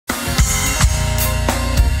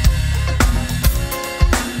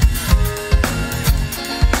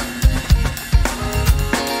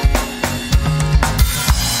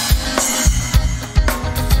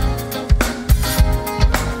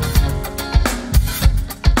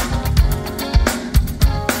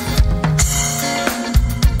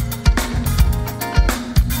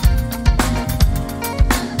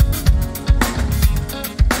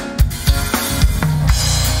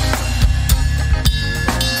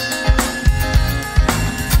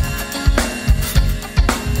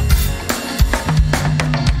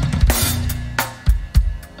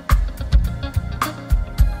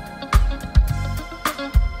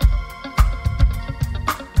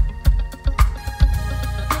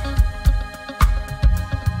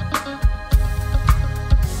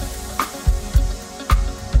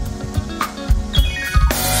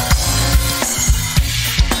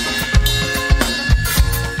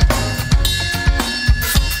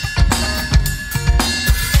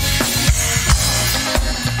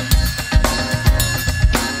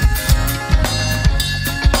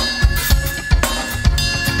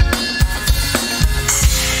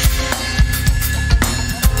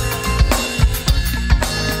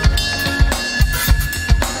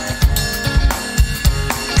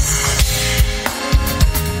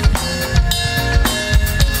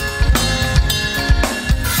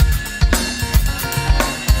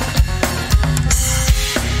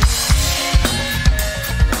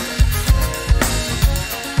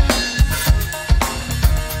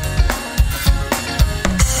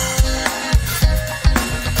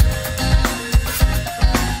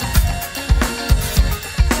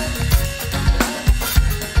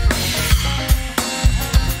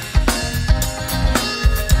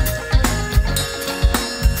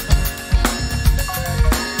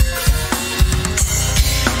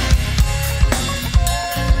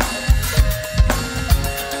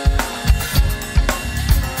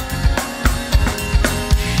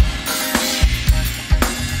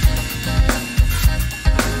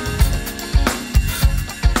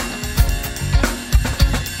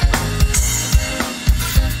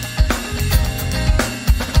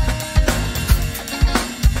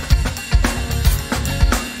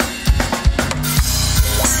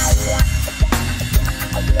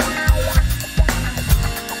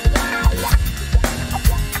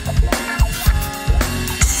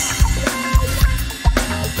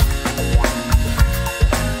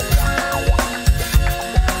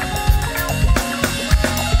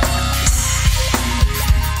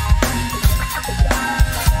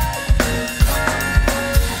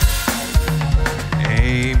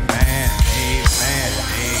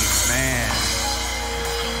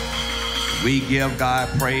We give God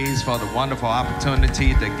praise for the wonderful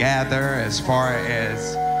opportunity to gather as far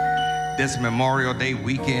as this Memorial Day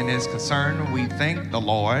weekend is concerned. We thank the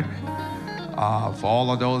Lord for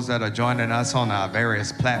all of those that are joining us on our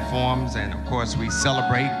various platforms. And of course, we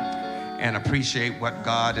celebrate and appreciate what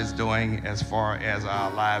God is doing as far as our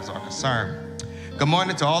lives are concerned. Good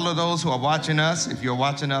morning to all of those who are watching us. If you're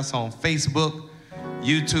watching us on Facebook,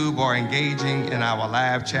 YouTube, or engaging in our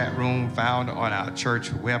live chat room found on our church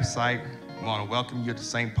website, I want to welcome you to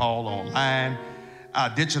St. Paul Online. Our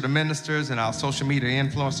digital ministers and our social media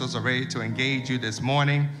influencers are ready to engage you this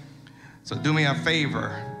morning. So do me a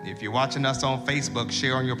favor. If you're watching us on Facebook,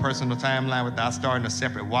 share on your personal timeline without starting a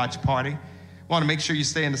separate watch party. Want to make sure you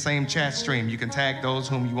stay in the same chat stream. You can tag those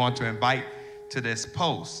whom you want to invite to this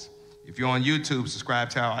post. If you're on YouTube, subscribe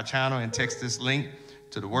to our channel and text this link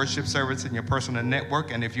to the worship service in your personal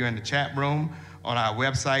network. And if you're in the chat room on our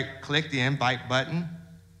website, click the invite button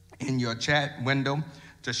in your chat window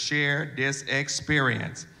to share this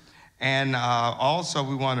experience. And also,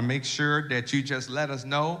 we want to make sure that you just let us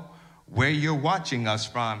know where you're watching us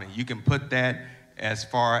from. And you can put that as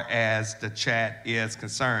far as the chat is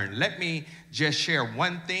concerned. Let me just share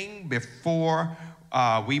one thing before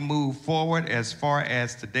we move forward as far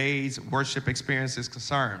as today's worship experience is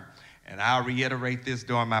concerned. And I'll reiterate this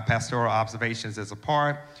during my pastoral observations as a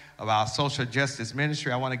part of our social justice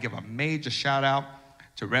ministry. I want to give a major shout out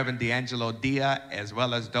to Reverend D'Angelo Dia, as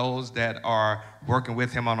well as those that are working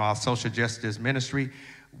with him on our social justice ministry.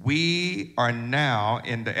 We are now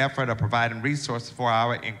in the effort of providing resources for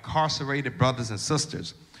our incarcerated brothers and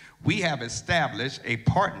sisters. We have established a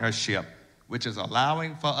partnership which is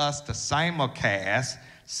allowing for us to simulcast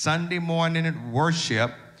Sunday morning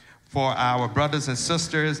worship for our brothers and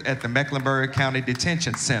sisters at the Mecklenburg County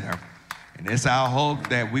Detention Center. And it's our hope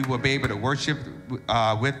that we will be able to worship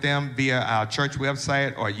with them via our church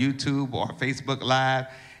website or YouTube or Facebook Live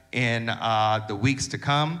in the weeks to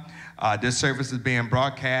come. This service is being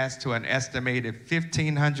broadcast to an estimated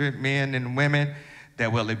 1,500 men and women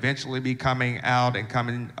that will eventually be coming out and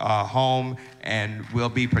coming home and will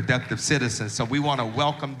be productive citizens. So we want to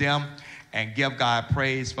welcome them and give God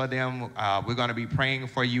praise for them. We're going to be praying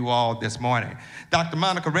for you all this morning. Dr.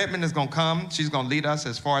 Monica Redmond is going to come. She's going to lead us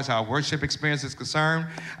as far as our worship experience is concerned.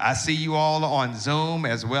 I see you all on Zoom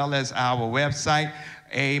as well as our website.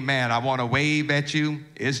 Amen. I want to wave at you.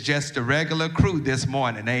 It's just a regular crew this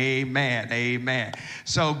morning. Amen. Amen.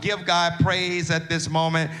 So give God praise at this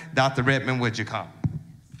moment. Dr. Redmond, would you come?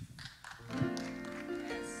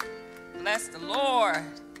 Bless the Lord.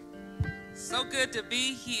 So good to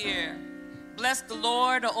be here. Bless the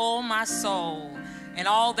Lord, oh my soul, and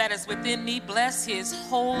all that is within me. Bless his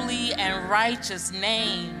holy and righteous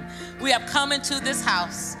name. We have come into this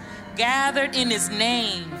house, gathered in his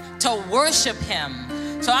name to worship him.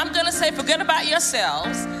 So I'm going to say, forget about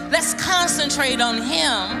yourselves. Let's concentrate on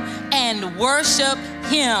him and worship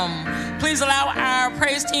him. Please allow our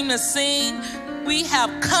praise team to sing. We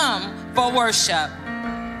have come for worship.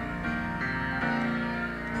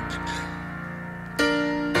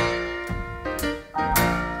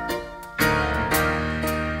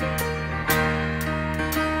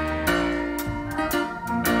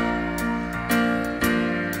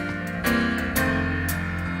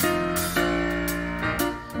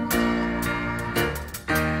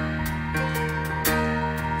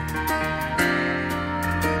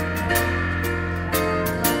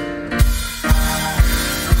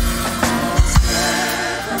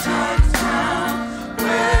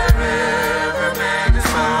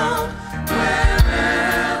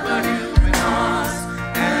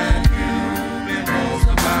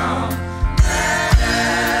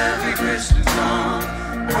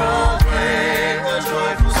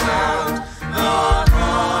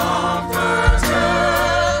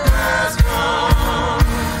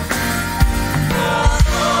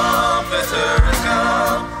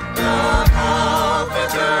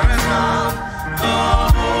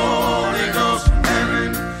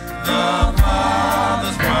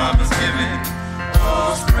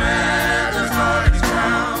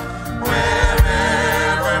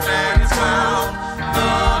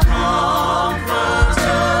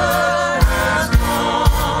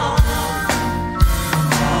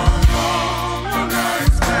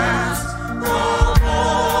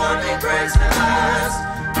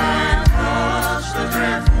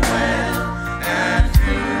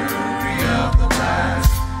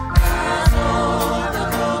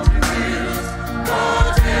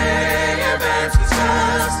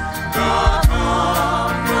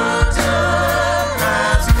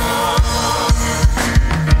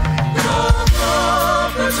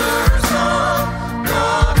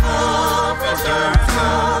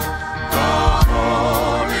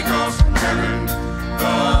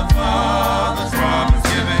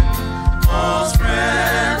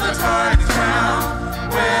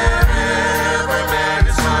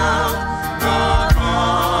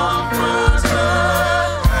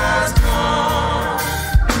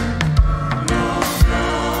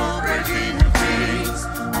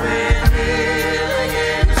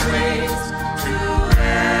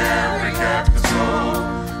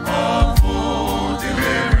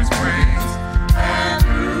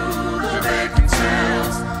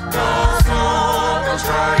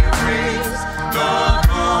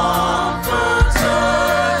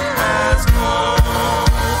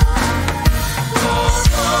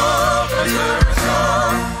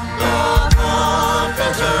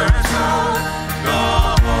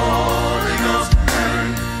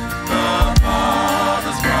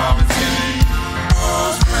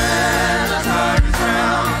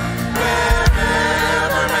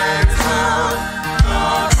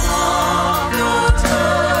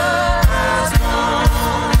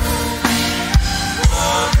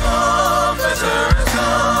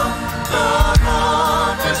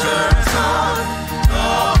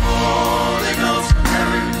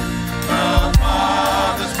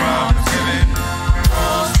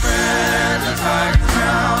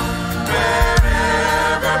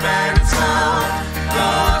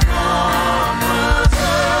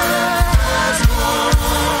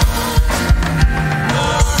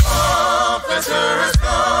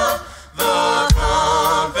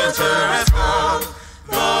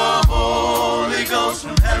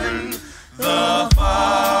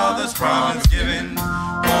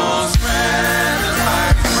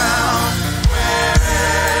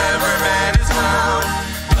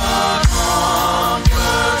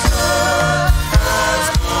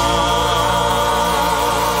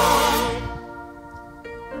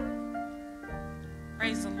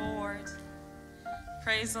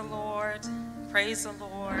 Praise the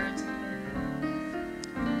Lord.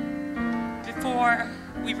 Before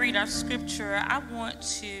we read our scripture, I want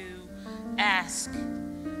to ask,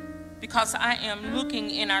 because I am looking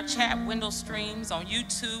in our chat window streams on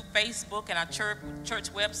YouTube, Facebook, and our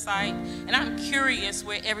church website, and I'm curious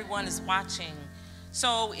where everyone is watching.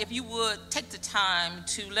 So if you would take the time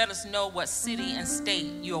to let us know what city and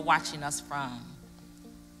state you are watching us from.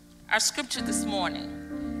 Our scripture this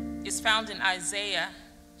morning is found in Isaiah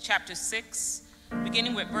chapter 6,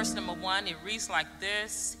 beginning with verse number 1. It reads like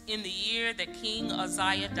this: In the year that King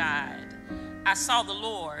Uzziah died, I saw the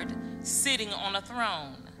Lord sitting on a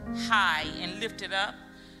throne, high and lifted up,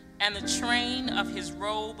 and the train of his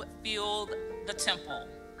robe filled the temple.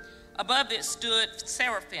 Above it stood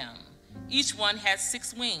seraphim. Each one had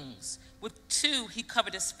 6 wings. With 2 he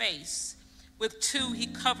covered his face, with 2 he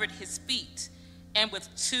covered his feet, and with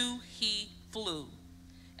 2 he flew.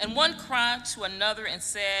 And one cried to another and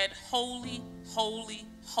said, Holy, holy,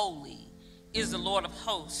 holy is the Lord of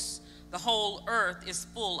hosts. The whole earth is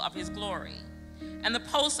full of his glory. And the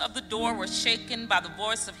posts of the door were shaken by the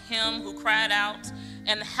voice of him who cried out,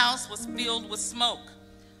 and the house was filled with smoke.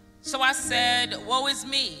 So I said, Woe is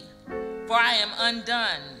me, for I am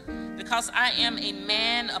undone, because I am a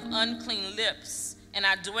man of unclean lips, and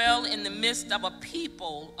I dwell in the midst of a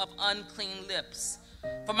people of unclean lips.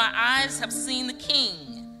 For my eyes have seen the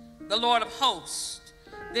King, the Lord of hosts.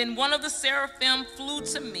 Then one of the seraphim flew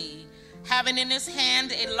to me, having in his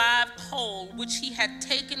hand a live coal, which he had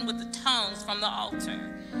taken with the tongues from the altar.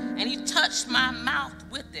 And he touched my mouth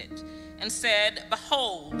with it, and said,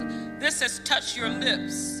 Behold, this has touched your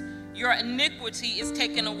lips. Your iniquity is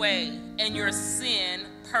taken away, and your sin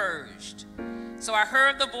purged. So I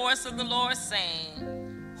heard the voice of the Lord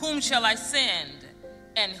saying, Whom shall I send,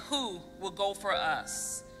 and who will go for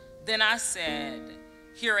us? Then I said,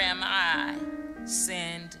 Here am I,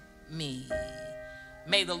 send me.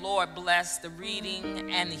 May the Lord bless the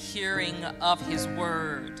reading and the hearing of his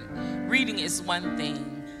word. Reading is one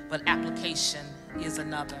thing, but application is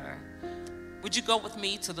another. Would you go with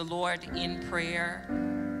me to the Lord in prayer?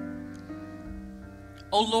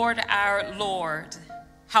 O Lord, our Lord,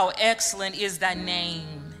 how excellent is thy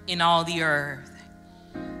name in all the earth.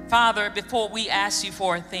 Father, before we ask you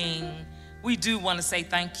for a thing, we do want to say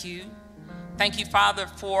thank you. Thank you, Father,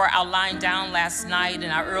 for our lying down last night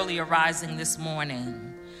and our early arising this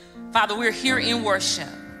morning. Father, we're here in worship,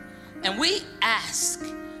 and we ask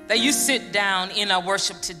that you sit down in our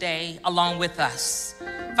worship today along with us.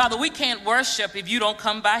 Father, we can't worship if you don't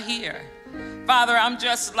come by here. Father, I'm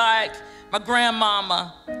just like my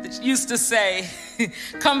grandmama used to say,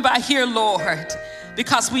 come by here, Lord,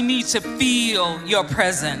 because we need to feel your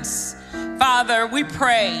presence. Father, we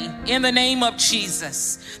pray in the name of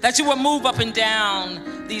Jesus that you will move up and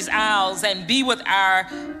down these aisles and be with our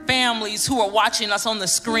families who are watching us on the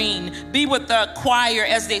screen. Be with the choir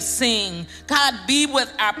as they sing. God, be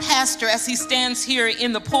with our pastor as he stands here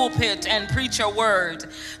in the pulpit and preach your word.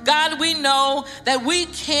 God, we know that we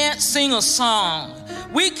can't sing a song.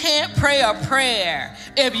 We can't pray a prayer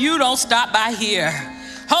if you don't stop by here.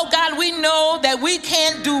 Oh God, we know that we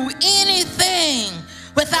can't do anything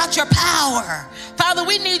without your power. Father,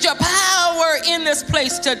 we need your power in this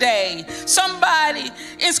place today. Somebody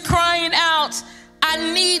is crying out,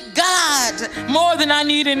 I need God more than I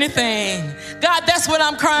need anything. God, that's what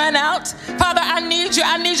I'm crying out. Father, I need you.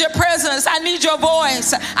 I need your presence. I need your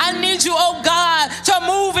voice. I need you, oh God, to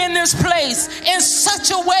move in this place in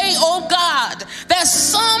such a way, oh God, that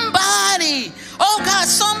somebody, oh God,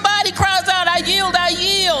 somebody cries out, I yield, I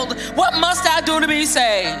yield. What must I do to be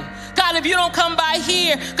saved? God, if you don't come by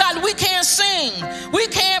here, God, we can't sing. We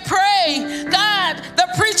can't pray. God, the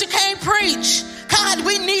preacher can't preach. God,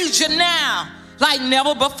 we need you now like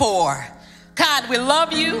never before. God, we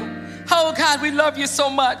love you. Oh, God, we love you so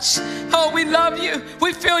much. Oh, we love you.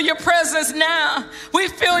 We feel your presence now. We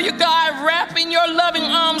feel you, God, wrapping your loving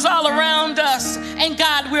arms all around us. And,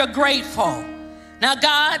 God, we're grateful. Now,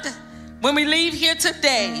 God, when we leave here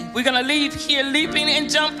today, we're going to leave here leaping and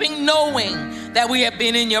jumping, knowing that we have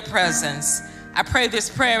been in your presence. I pray this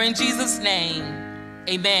prayer in Jesus' name.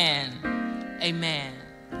 Amen. Amen.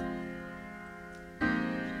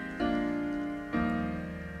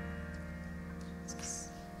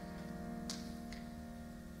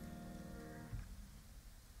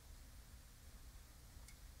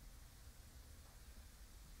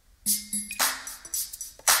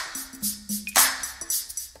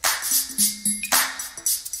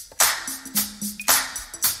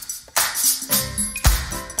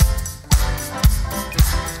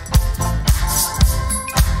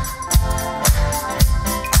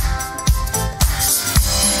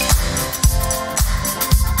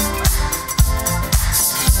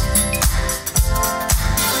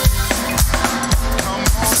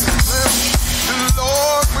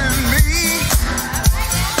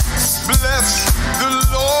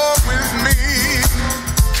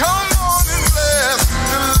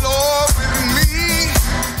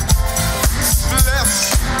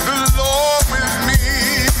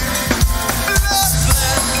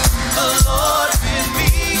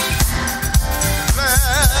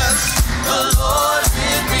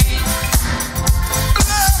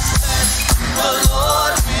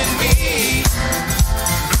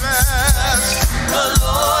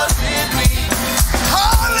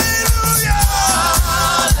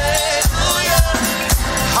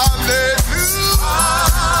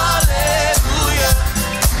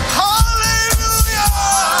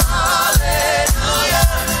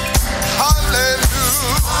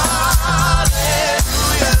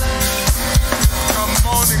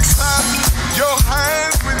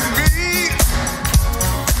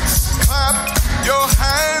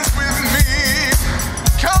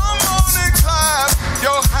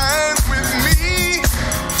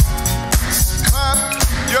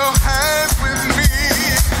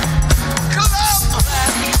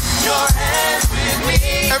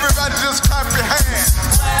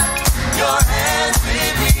 your hands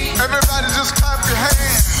with me. Everybody just clap your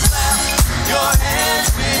hands. Clap your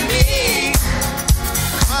hands with me.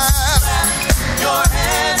 Clap your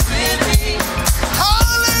hands with me.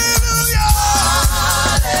 Hallelujah.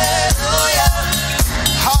 Hallelujah.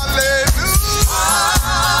 Hallelujah.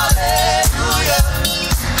 Hallelujah.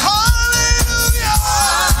 Hallelujah.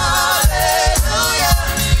 Hallelujah.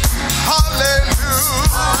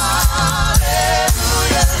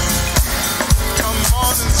 Hallelujah. Come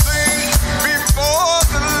on and sing before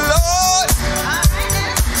the Lord.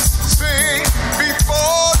 Sing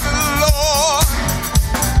before the Lord.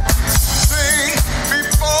 Sing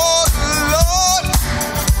before the Lord.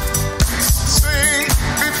 Sing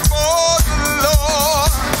before the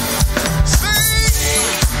Lord. Sing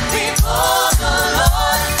before the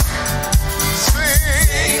Lord.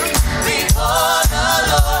 Sing before the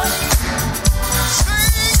Lord.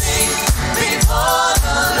 Sing before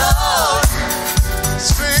the Lord.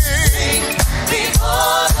 Sing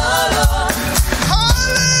before the Lord.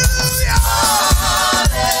 Hallelujah.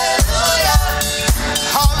 Hallelujah.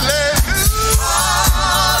 Hallelujah.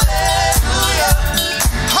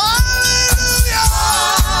 Hallelujah. Hallelujah.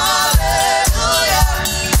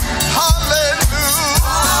 Hallelujah.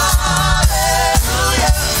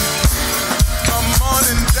 Hallelujah. Come on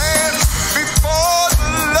and dance before the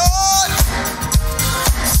Lord.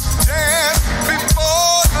 Dance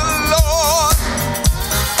before the Lord.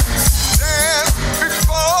 Dance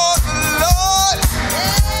before the Lord.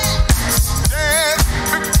 Dance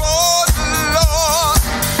before the Lord.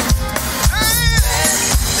 Dance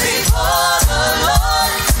before the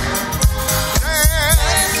Lord.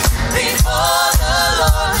 Dance before the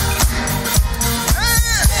Lord.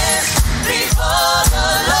 Dance before the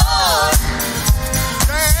Lord.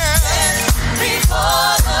 Dance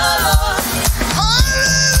before the Lord.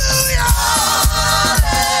 Hallelujah.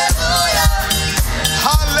 Hallelujah.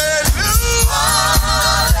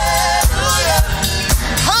 Hallelujah.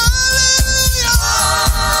 Hallelujah. Hallelujah.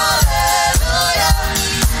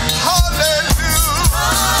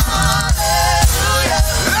 Hallelujah.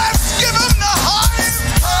 Let's give him the highest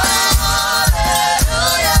praise.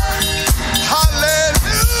 Hallelujah. Hallelujah.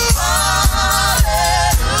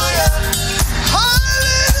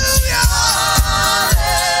 Hallelujah.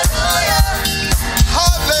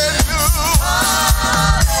 Hallelujah.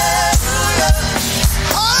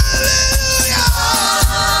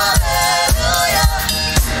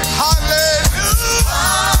 Hallelujah.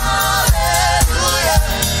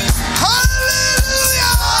 Hallelujah.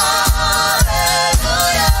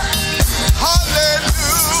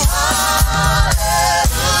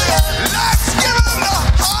 Hallelujah. Let's give him the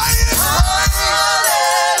highest praise.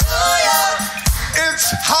 It's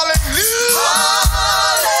hallelujah.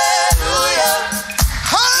 Hallelujah.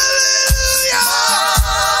 Hallelujah.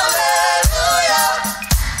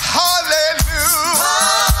 Hallelujah.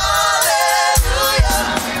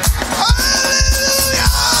 Hallelujah.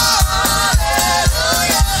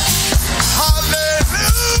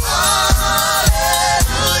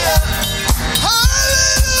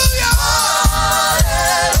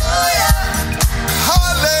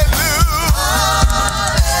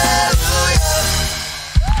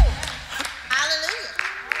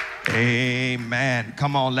 Amen.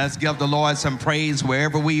 Come on, let's give the Lord some praise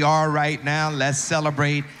wherever we are right now. Let's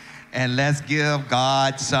celebrate and let's give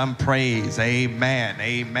God some praise. Amen.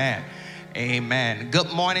 Amen. Amen.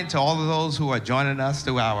 Good morning to all of those who are joining us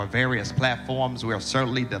through our various platforms. We are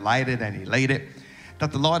certainly delighted and elated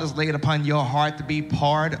that the Lord has laid upon your heart to be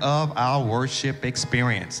part of our worship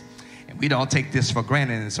experience. And we don't take this for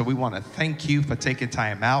granted. And so we want to thank you for taking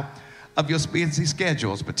time out of your busy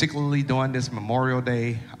schedules, particularly during this Memorial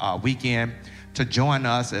Day weekend, to join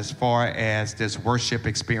us as far as this worship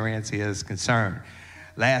experience is concerned.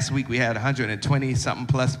 Last week we had 120-something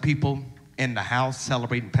plus people in the house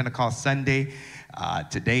celebrating Pentecost Sunday.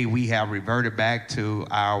 Today we have reverted back to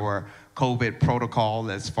our COVID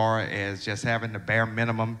protocol as far as just having the bare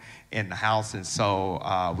minimum in the house. And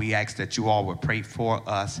so we ask that you all would pray for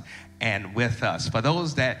us and with us. For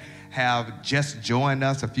those that have just joined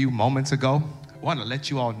us a few moments ago, I want to let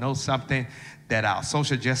you all know something that our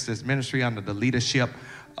social justice ministry under the leadership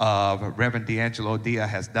of Reverend D'Angelo Dia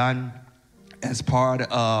has done as part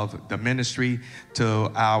of the ministry to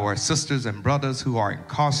our sisters and brothers who are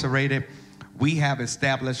incarcerated. We have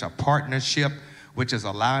established a partnership which is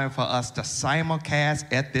allowing for us to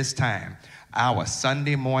simulcast at this time our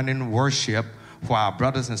Sunday morning worship for our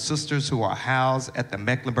brothers and sisters who are housed at the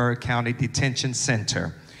Mecklenburg County Detention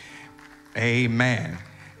Center. Amen.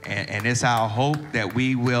 And it's our hope that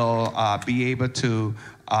we will be able to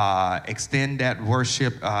extend that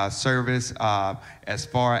worship service as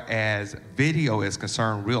far as video is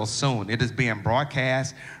concerned real soon. It is being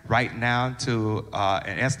broadcast right now to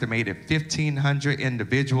an estimated 1,500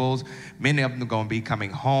 individuals. Many of them are going to be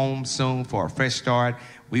coming home soon for a fresh start.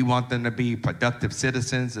 We want them to be productive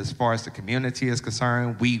citizens as far as the community is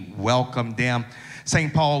concerned. We welcome them.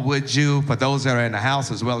 St. Paul, would you, for those that are in the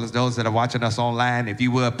house as well as those that are watching us online, if you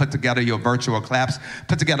would put together your virtual claps,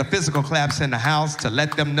 put together physical claps in the house to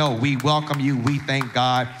let them know we welcome you. We thank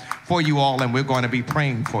God for you all, and we're going to be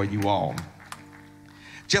praying for you all.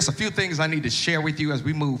 Just a few things I need to share with you as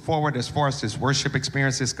we move forward as far as this worship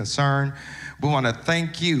experience is concerned. We want to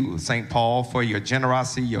thank you, St. Paul, for your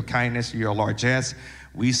generosity, your kindness, your largesse.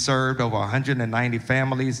 We served over 190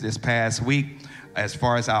 families this past week as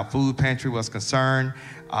far as our food pantry was concerned.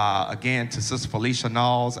 Again, to Sister Felicia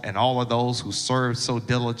Knowles and all of those who served so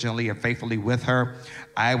diligently and faithfully with her,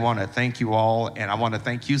 I want to thank you all, and I want to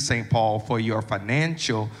thank you, St. Paul, for your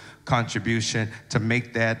financial contribution to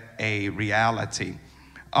make that a reality.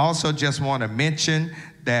 I also just want to mention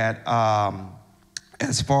that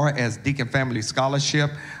as far as Deacon Family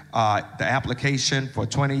Scholarship, the application for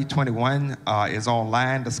 2021 is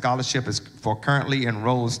online. The scholarship is for currently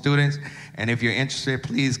enrolled students. And if you're interested,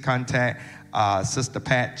 please contact Sister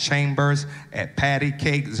Pat Chambers at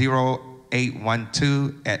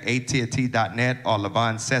pattycake0812@att.net or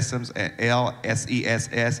Levon Sessoms at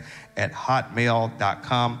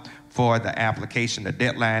lsess@hotmail.com for the application. The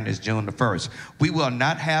deadline is June the 1st. We will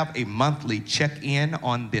not have a monthly check-in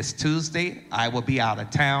on this Tuesday. I will be out of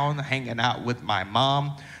town hanging out with my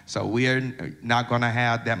mom. So we're not going to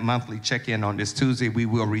have that monthly check-in on this Tuesday. We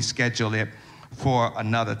will reschedule it for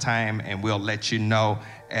another time, and we'll let you know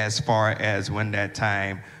as far as when that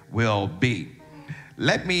time will be.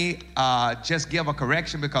 Let me just give a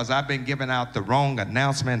correction because I've been giving out the wrong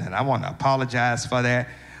announcement, and I want to apologize for that.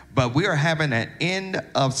 But we are having an end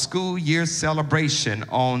of school year celebration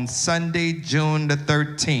on Sunday, June the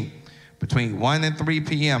 13th. Between 1 and 3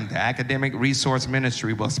 p.m., the Academic Resource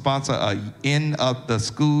Ministry will sponsor an end of the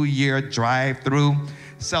school year drive-through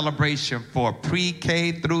celebration for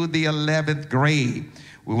pre-K through the 11th grade.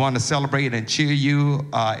 We want to celebrate and cheer you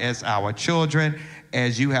as our children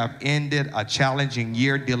as you have ended a challenging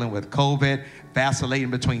year dealing with COVID, vacillating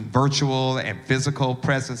between virtual and physical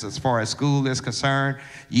presence as far as school is concerned.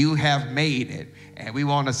 You have made it, and we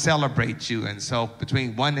want to celebrate you. And so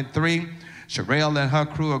between 1 and 3, Sherelle and her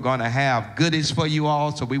crew are going to have goodies for you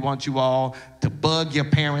all, so we want you all to bug your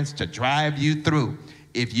parents to drive you through.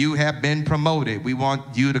 If you have been promoted, we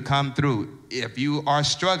want you to come through. If you are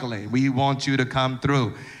struggling, we want you to come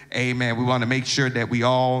through. Amen. We want to make sure that we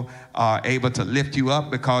all are able to lift you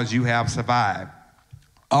up because you have survived.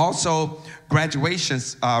 Also, graduation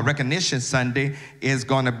recognition Sunday is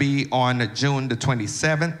going to be on June the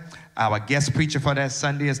 27th. Our guest preacher for that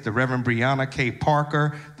Sunday is the Reverend Brianna K.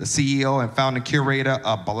 Parker, the CEO and founding curator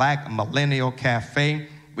of Black Millennial Cafe.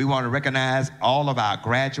 We want to recognize all of our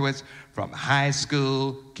graduates from high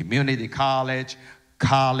school, community college,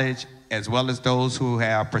 as well as those who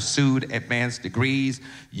have pursued advanced degrees.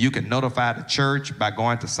 You can notify the church by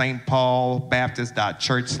going to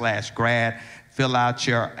stpaulbaptist.church/grad. Fill out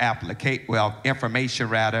your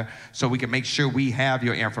information so we can make sure we have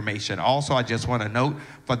your information. Also, I just want to note,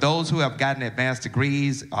 for those who have gotten advanced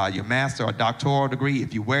degrees, your master or doctoral degree,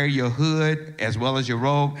 if you wear your hood as well as your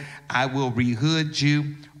robe, I will rehood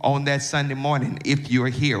you on that Sunday morning if you're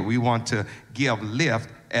here. We want to give lift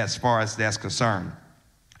as far as that's concerned.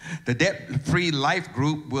 The Debt-Free Life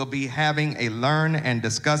Group will be having a learn and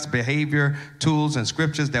discuss behavior tools and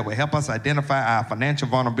scriptures that will help us identify our financial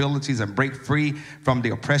vulnerabilities and break free from the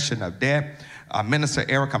oppression of debt. Minister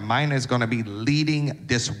Erica Minor is going to be leading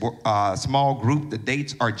this small group. The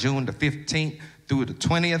dates are June the 15th through the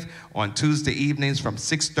 20th on Tuesday evenings from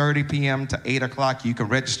 6:30 p.m. to 8 o'clock. You can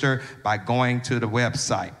register by going to the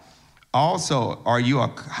website. Also, are you a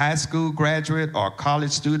high school graduate or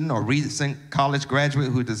college student or recent college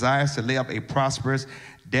graduate who desires to live a prosperous,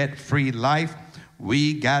 debt-free life?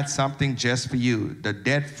 We got something just for you. The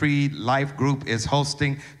Debt-Free Life Group is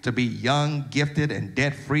hosting To Be Young, Gifted, and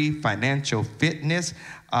Debt-Free Financial Fitness,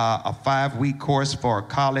 a 5-week course for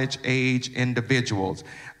college-age individuals.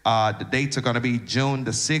 The dates are going to be June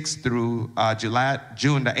the 6th through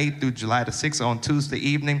June the 8th through July the 6th on Tuesday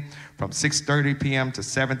evening from 6:30 p.m. to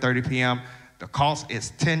 7:30 p.m. The cost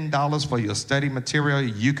is $10 for your study material.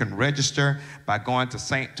 You can register by going to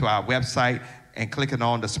our website and clicking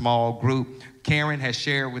on the small group. Karen has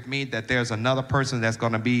shared with me that there's another person that's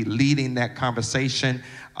going to be leading that conversation,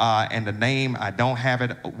 and the name, I don't have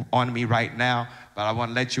it on me right now, but I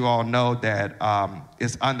want to let you all know that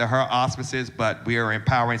it's under her auspices, but we are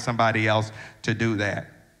empowering somebody else to do that.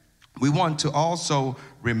 We want to also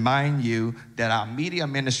remind you that our media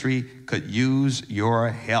ministry could use your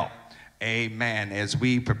help. Amen. As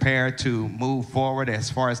we prepare to move forward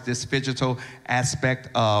as far as this phygital aspect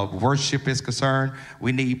of worship is concerned,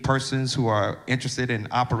 we need persons who are interested in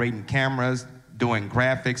operating cameras, doing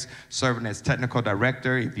graphics, serving as technical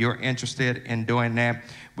director. If you're interested in doing that,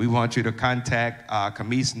 we want you to contact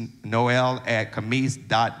Camise Noel at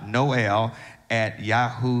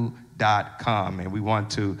camise.noel@yahoo.com. And we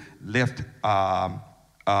want to lift our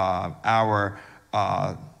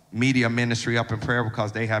media ministry up in prayer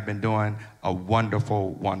because they have been doing a wonderful,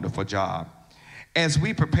 wonderful job. As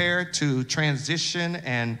we prepare to transition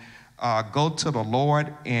and go to the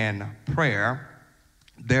Lord in prayer,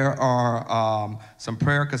 there are some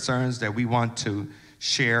prayer concerns that we want to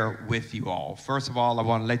share with you all. First of all, I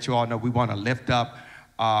want to let you all know we want to lift up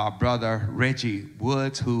Brother Reggie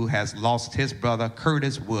Woods, who has lost his brother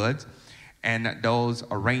Curtis Woods, and those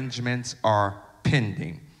arrangements are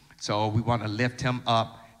pending. So we want to lift him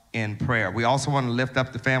up in prayer. We also want to lift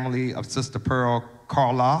up the family of Sister Pearl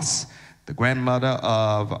Carlos, the grandmother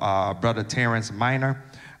of Brother Terrence Minor,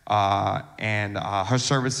 and her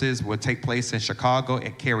services will take place in Chicago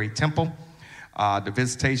at Cary Temple. The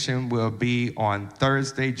visitation will be on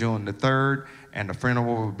Thursday, June the 3rd, and the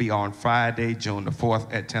funeral will be on Friday, June the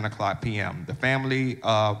 4th at 10 o'clock p.m. The family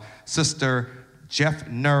of Sister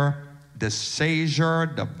Jeffner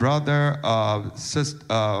DeSager, the brother of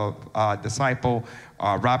disciple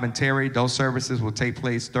Robin Terry, those services will take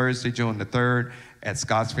place Thursday, June the 3rd at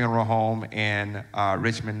Scott's Funeral Home in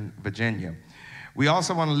Richmond, Virginia. We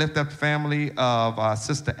also want to lift up the family of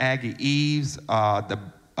Sister Aggie Eves.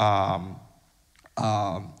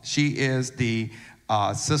 She is the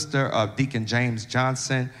sister of Deacon James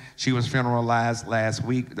Johnson. She was funeralized last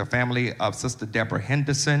week. The family of Sister Deborah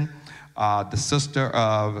Henderson, the sister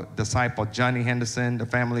of disciple Johnny Henderson, the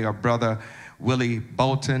family of Brother Willie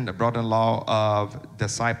Bolton, the brother-in-law of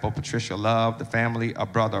disciple Patricia Love, the family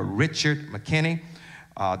of Brother Richard McKinney,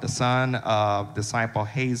 the son of disciple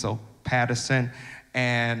Hazel Patterson.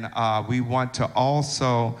 And we want to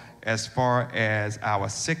also, as far as our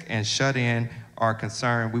sick and shut-in are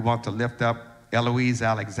concerned, we want to lift up Eloise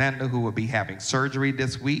Alexander, who will be having surgery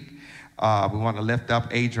this week. We want to lift up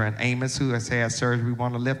Adrian Amos, who has had surgery. We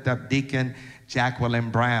want to lift up Deacon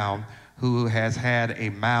Jacqueline Brown, who has had a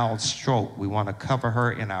mild stroke. We want to cover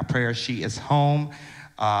her in our prayers. She is home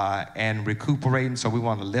and recuperating, so we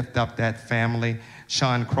want to lift up that family.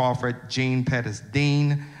 Sean Crawford, Jean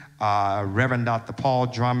Pettis-Dean, Reverend Dr. Paul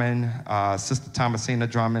Drummond, Sister Thomasina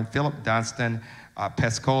Drummond, Philip Dunstan,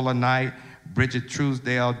 Pescola Knight, Bridget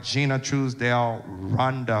Truesdale, Gina Truesdale,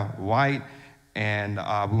 Rhonda White, and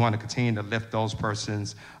we want to continue to lift those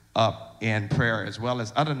persons up in prayer, as well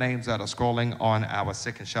as other names that are scrolling on our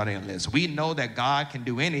sick and shut-in list. We know that God can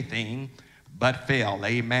do anything but fail,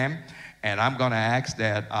 amen? And I'm going to ask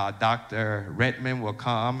that Dr. Redmond will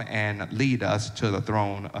come and lead us to the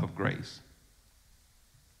throne of grace.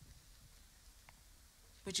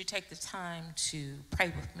 Would you take the time to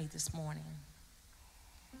pray with me this morning?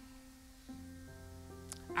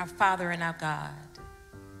 Our Father and our God,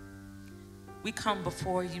 we come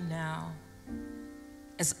before you now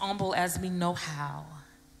as humble as we know how.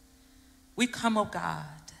 We come, oh God,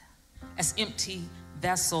 as empty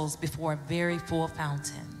vessels before a very full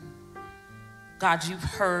fountain. God, you've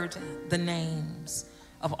heard the names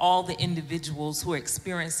of all the individuals who are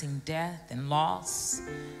experiencing death and loss.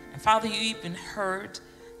 And Father, you even heard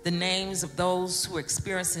the names of those who are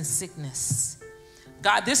experiencing sickness.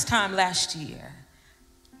 God, this time last year,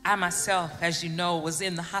 I myself, as you know, was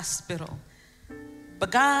in the hospital. But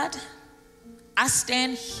God, I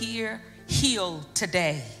stand here healed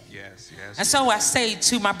today. Yes. And so I say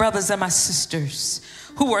to my brothers and my sisters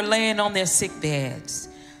who are laying on their sick beds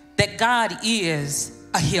that God is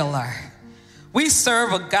a healer. We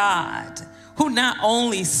serve a God who not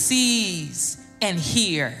only sees and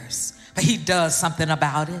hears, but he does something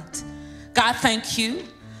about it. God, thank you.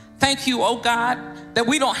 Thank you, oh God, that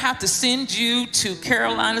we don't have to send you to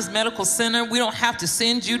Carolina's Medical Center. We don't have to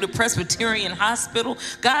send you to Presbyterian Hospital,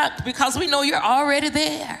 God, because we know you're already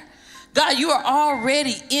there. God, you are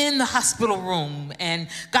already in the hospital room. And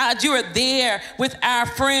God, you are there with our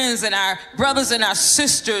friends and our brothers and our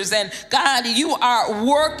sisters. And God, you are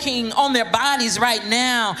working on their bodies right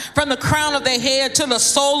now, from the crown of their head to the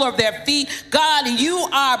sole of their feet. God, you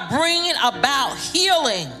are bringing about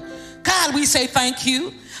healing. God, we say thank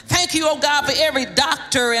you. Thank you, oh God, for every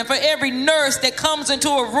doctor and for every nurse that comes into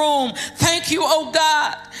a room. Thank you, oh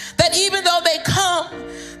God, that even though they come,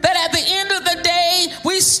 that at the end of the day,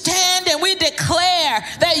 we stand and we declare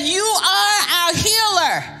that you are our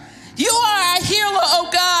healer. You are our healer, oh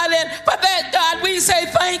God, and for that, God, we say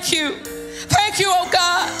thank you. Thank you, oh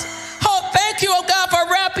God. Oh, thank you, oh God, for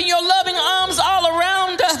wrapping your loving arms all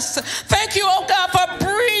around us. Thank you, oh God, for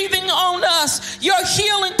breathing on us your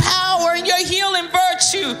healing power and your healing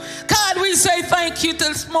virtue. God, we say thank you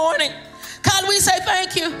this morning. God, we say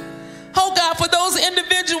thank you, oh God, for those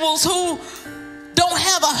individuals who don't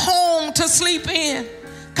have a home to sleep in.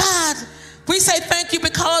 God, we say thank you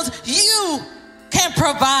because you can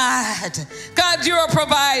provide. God, you're a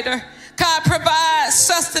provider. God, provide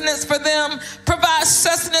sustenance for them. Provide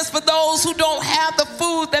sustenance for those who don't have the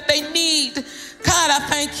food that they need. God, I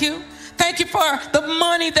thank you. Thank you for the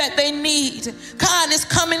money that they need. God is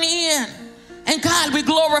coming in. And God, we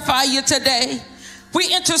glorify you today.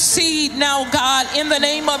 We intercede now, God, in the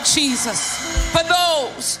name of Jesus, for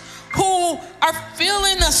those who are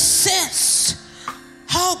feeling a sense,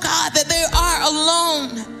 oh God, that they are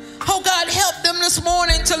alone. Oh God, help them this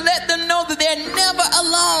morning to let them know that they're never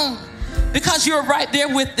alone because you're right there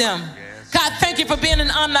with them. God, thank you for being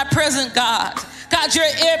an omnipresent God. God, you're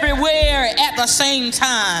everywhere at the same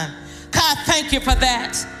time. God, thank you for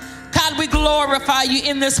that. God, we glorify you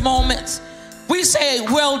in this moment. We say,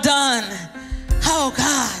 well done, oh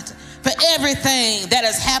God, for everything that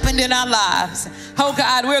has happened in our lives. Oh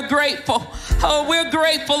God, we're grateful. Oh, we're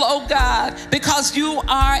grateful, oh God, because you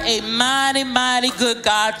are a mighty, mighty good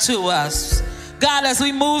God to us. God, as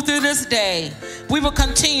we move through this day, we will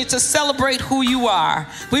continue to celebrate who you are.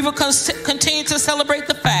 We will continue to celebrate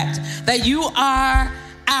the fact that you are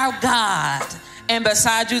our God, and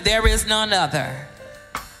beside you there is none other.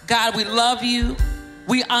 God, we love you,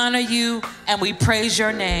 we honor you, and we praise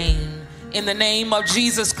your name. In the name of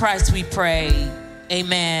Jesus Christ we pray.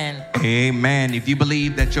 Amen. Amen. If you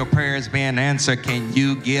believe that your prayer is being answered, can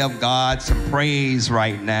you give God some praise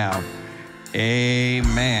right now?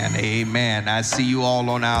 Amen. Amen. I see you all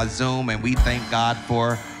on our Zoom, and we thank God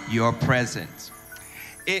for your presence.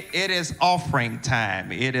 It is offering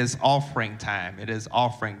time. It is offering time. It is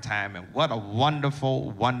offering time. And what a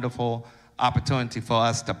wonderful, wonderful opportunity for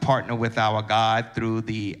us to partner with our God through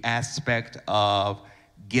the aspect of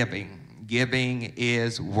giving. Giving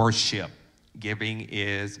is worship. Giving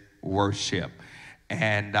is worship.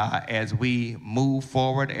 And as we move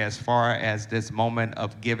forward as far as this moment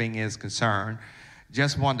of giving is concerned,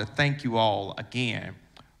 just want to thank you all again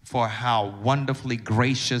for how wonderfully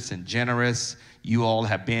gracious and generous you all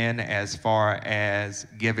have been as far as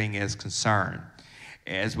giving is concerned.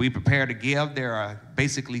 As we prepare to give, there are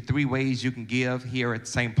basically 3 ways you can give here at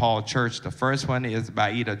St. Paul Church. The first one is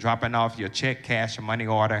by either dropping off your check, cash, or money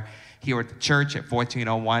order here at the church at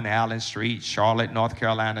 1401 Allen Street, Charlotte, North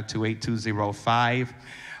Carolina, 28205.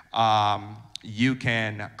 You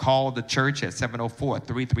can call the church at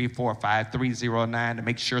 704-334-5309 to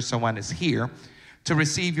make sure someone is here to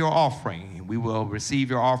receive your offering. We will receive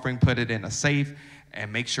your offering, put it in a safe,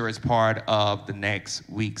 and make sure it's part of the next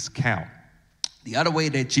week's count. The other way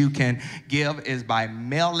that you can give is by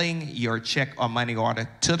mailing your check or money order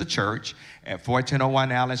to the church at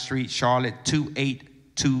 1401 Allen Street, Charlotte,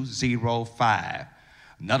 28205.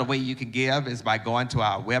 Another way you can give is by going to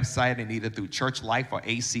our website, and either through Church Life or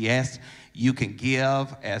ACS, you can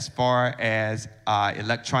give as far as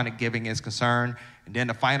electronic giving is concerned. And then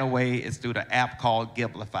the final way is through the app called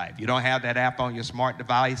Givelify. If you don't have that app on your smart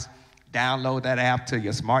device, download that app to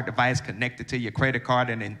your smart device, connect it to your credit card,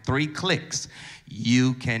 and in 3 clicks,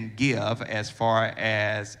 you can give as far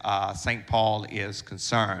as St. Paul is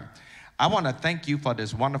concerned. I want to thank you for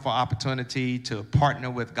this wonderful opportunity to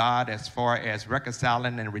partner with God as far as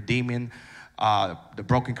reconciling and redeeming the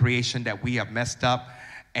broken creation that we have messed up.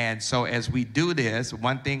 And so as we do this,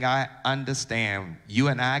 one thing I understand, you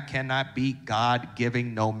and I cannot beat God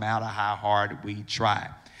giving no matter how hard we try.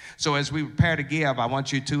 So as we prepare to give, I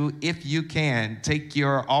want you to, if you can, take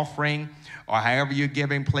your offering or however you're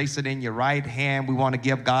giving, place it in your right hand. We want to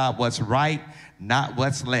give God what's right, not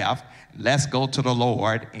what's left. Let's go to the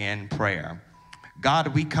Lord in prayer.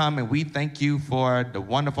 God, we come and we thank you for the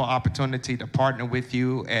wonderful opportunity to partner with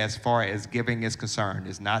you as far as giving is concerned.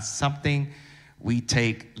 It's not something we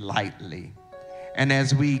take lightly. And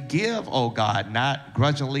as we give, oh God, not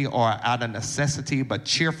grudgingly or out of necessity, but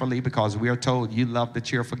cheerfully, because we are told you love the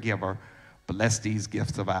cheerful giver, bless these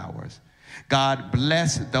gifts of ours. God,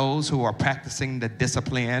 bless those who are practicing the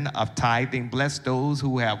discipline of tithing. Bless those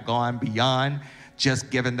who have gone beyond just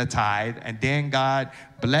giving the tithe. And then, God,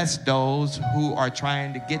 bless those who are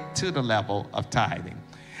trying to get to the level of tithing.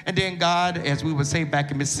 And then God, as we would say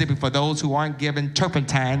back in Mississippi, for those who aren't given,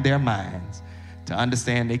 turpentine their minds to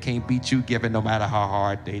understand they can't beat you given no matter how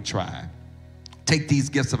hard they try. Take these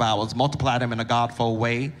gifts of ours, multiply them in a Godful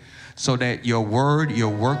way so that your word, your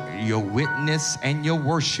work, your witness, and your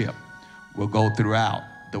worship will go throughout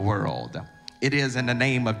the world. It is in the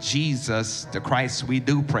name of Jesus, the Christ, we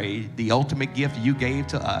do pray, the ultimate gift you gave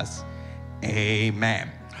to us. Amen.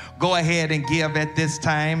 Go ahead and give at this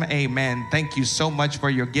time. Amen. Thank you so much for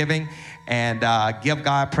your giving. And give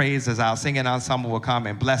God praise as our singing ensemble will come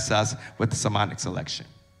and bless us with the sermonic selection.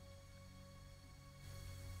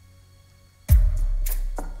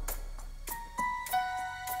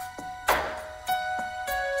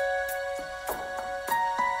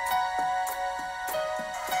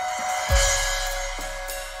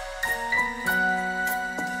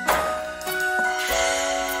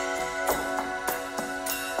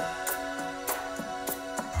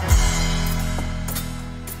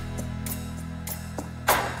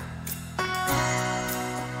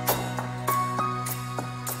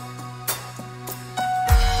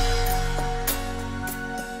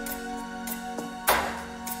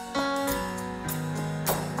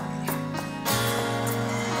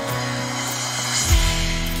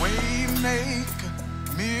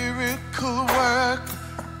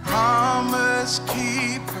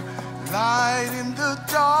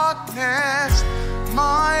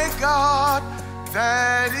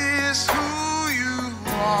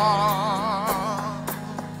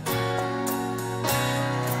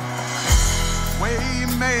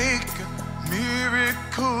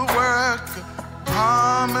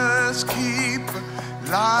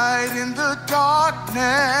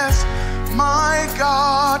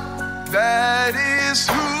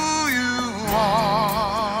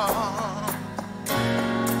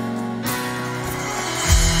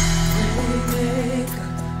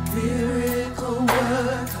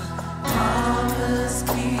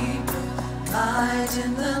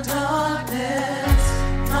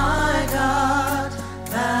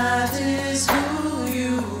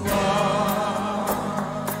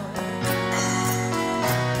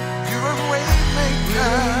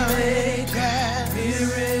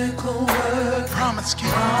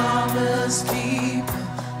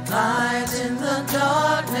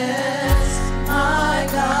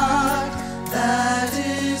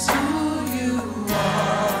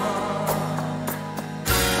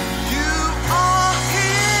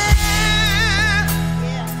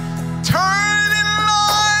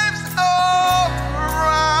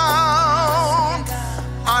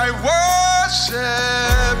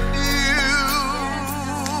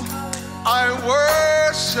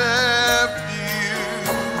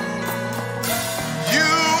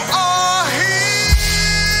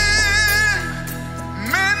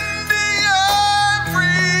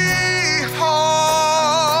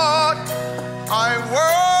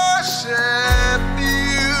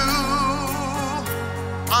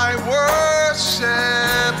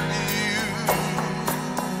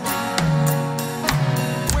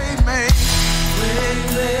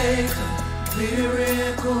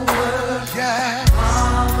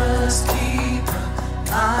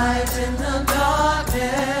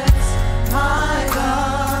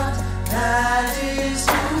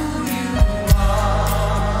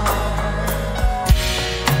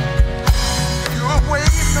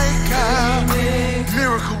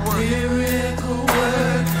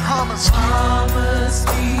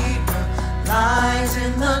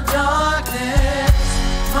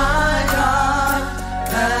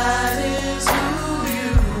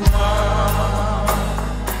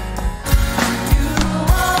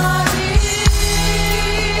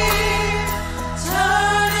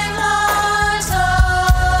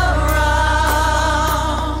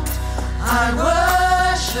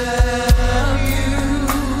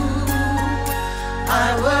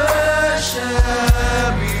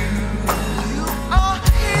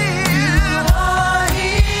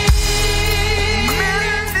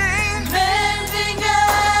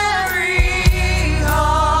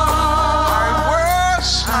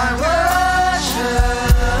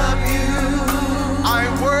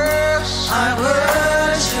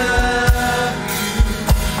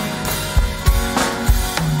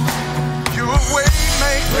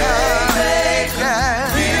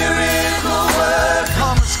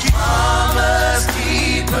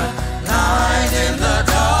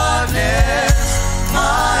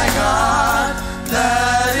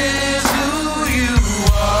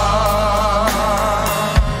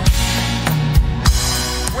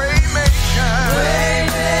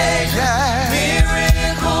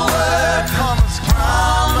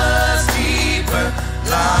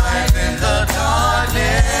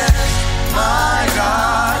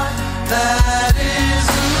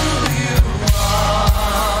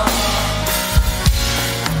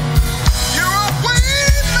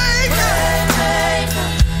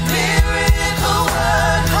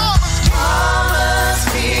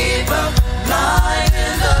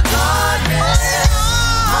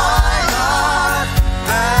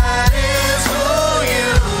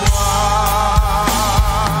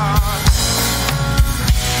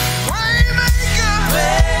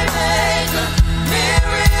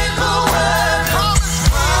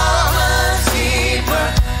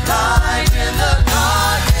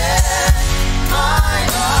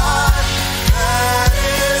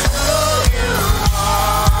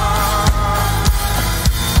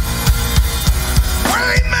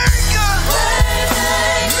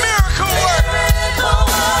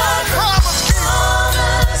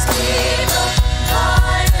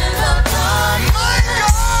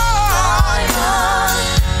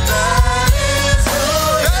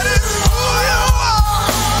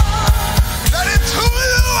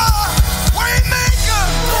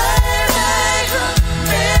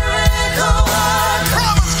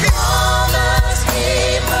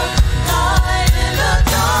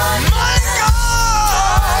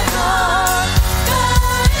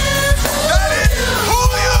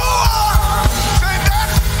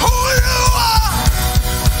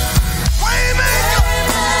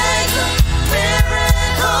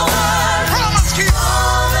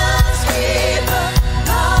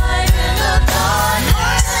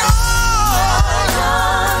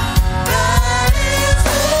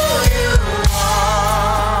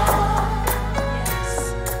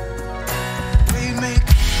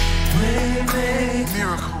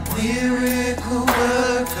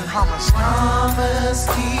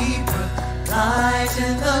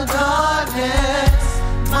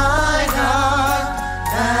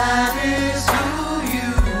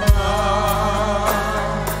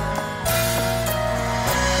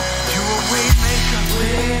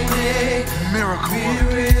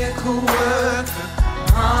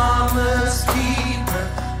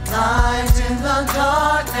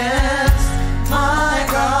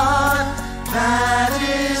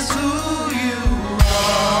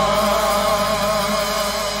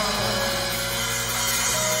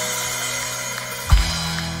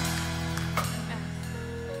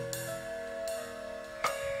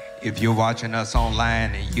 If you're watching us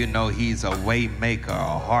online and you know he's a way maker,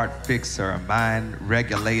 a heart fixer, a mind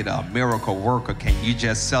regulator, a miracle worker, can you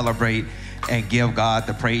just celebrate and give God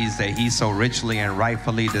the praise that he so richly and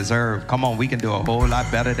rightfully deserves? Come on, we can do a whole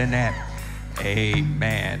lot better than that.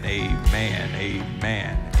 Amen, amen,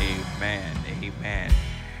 amen, amen, amen.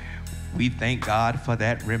 We thank God for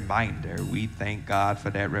that reminder. We thank God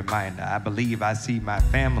for that reminder. I believe I see my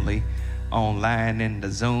family online in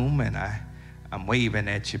the Zoom, and I'm waving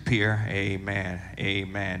at you, Pierre. Amen,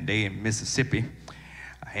 amen. They in Mississippi,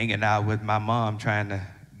 hanging out with my mom, trying to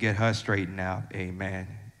get her straightened out. Amen,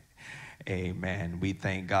 amen. We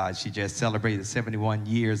thank God. She just celebrated 71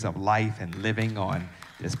 years of life and living on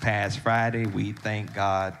this past Friday. We thank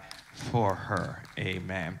God for her.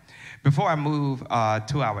 Amen. Before I move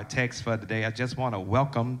to our text for today, I just want to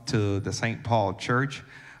welcome to the St. Paul Church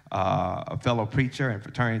a fellow preacher and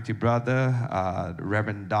fraternity brother, the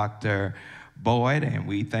Reverend Dr. Boyd, and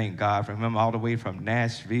we thank God for him all the way from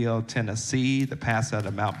Nashville, Tennessee, the pastor of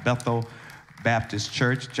the Mount Bethel Baptist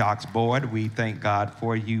Church, Jocks Boyd. We thank God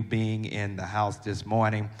for you being in the house this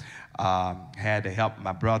morning. Had to help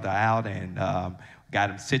my brother out and got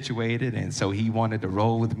him situated, and so he wanted to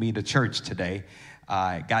roll with me to church today.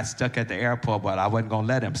 Got stuck at the airport, but I wasn't going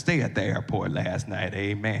to let him stay at the airport last night.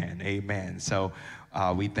 Amen, amen. So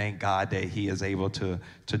we thank God that he is able to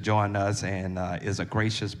join us and is a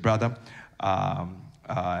gracious brother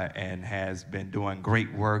and has been doing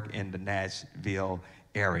great work in the Nashville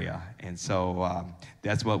area. And so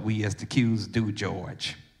that's what we as the Qs do,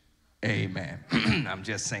 George. Amen. I'm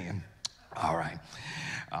just saying. All right.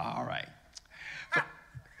 All right.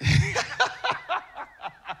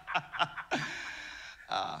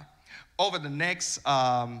 Over the next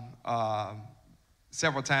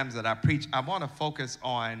several times that I preach, I want to focus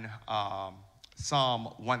on Psalm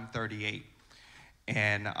 138.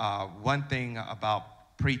 And one thing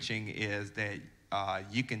about preaching is that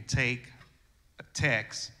you can take a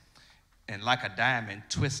text and like a diamond,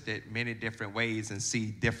 twist it many different ways and see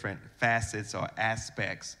different facets or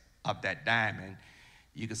aspects of that diamond.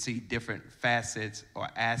 You can see different facets or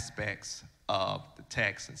aspects of the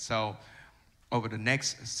text. And so over the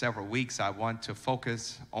next several weeks, I want to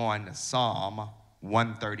focus on Psalm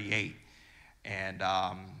 138. And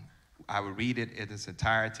I will read it in its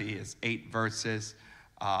entirety. It's 8 verses,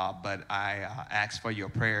 but I ask for your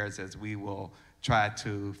prayers as we will try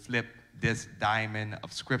to flip this diamond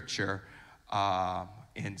of Scripture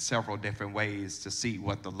in several different ways to see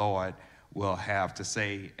what the Lord will have to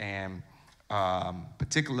say. And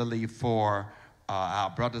particularly for our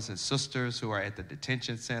brothers and sisters who are at the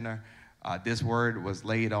detention center, this word was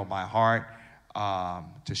laid on my heart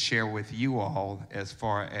to share with you all as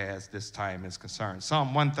far as this time is concerned.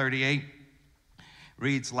 Psalm 138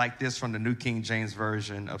 reads like this from the New King James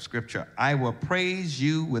Version of Scripture. I will praise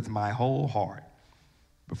you with my whole heart.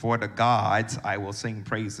 Before the gods, I will sing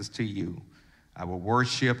praises to you. I will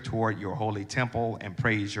worship toward your holy temple and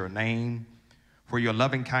praise your name for your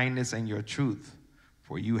loving kindness and your truth,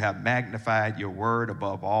 for you have magnified your word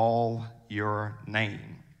above all your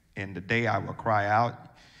name. In the day I will cry out,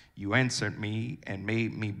 you answered me and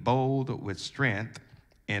made me bold with strength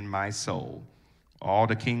in my soul. All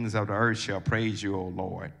the kings of the earth shall praise you, O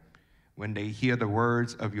Lord, when they hear the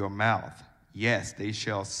words of your mouth. Yes, they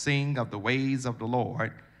shall sing of the ways of the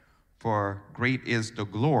Lord, for great is the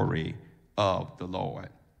glory of the Lord.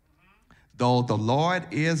 Though the Lord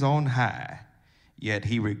is on high, yet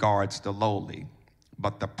he regards the lowly,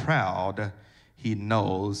 but the proud he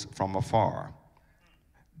knows from afar.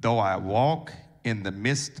 Though I walk in the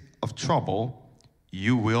midst of trouble,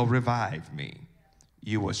 you will revive me.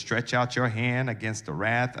 You will stretch out your hand against the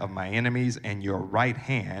wrath of my enemies, and your right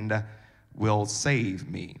hand will save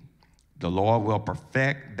me. The Lord will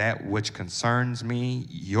perfect that which concerns me.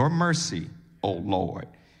 Your mercy, O Lord,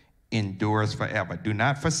 endures forever. Do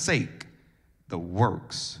not forsake the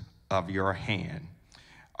works of your hand.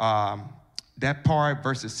 That part,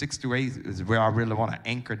 verses 6 through 8, is where I really want to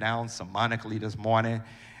anchor down sermonically this morning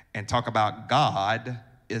and talk about God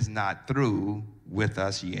is not through with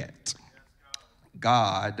us yet.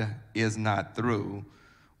 God is not through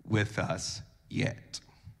with us yet.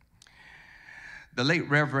 The late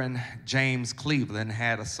Reverend James Cleveland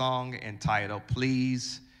had a song entitled,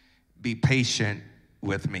 Please Be Patient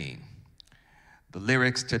with Me. The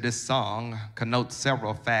lyrics to this song connote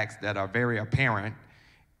several facts that are very apparent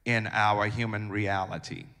in our human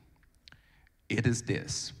reality. It is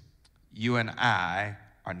this: you and I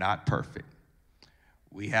are not perfect.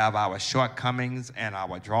 We have our shortcomings and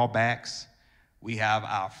our drawbacks. We have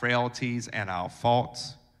our frailties and our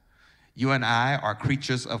faults. You and I are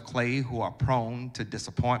creatures of clay who are prone to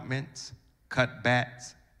disappointments,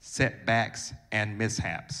 cutbacks, setbacks, and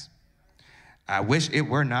mishaps. I wish it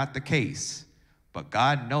were not the case, but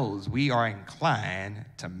God knows we are inclined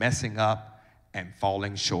to messing up and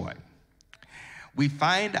falling short. We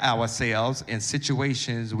find ourselves in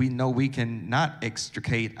situations we know we cannot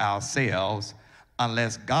extricate ourselves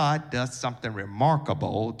unless God does something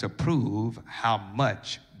remarkable to prove how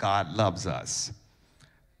much God loves us.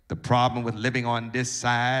 The problem with living on this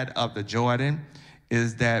side of the Jordan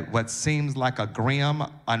is that what seems like a grim,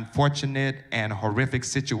 unfortunate, and horrific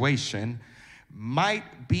situation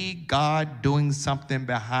might be God doing something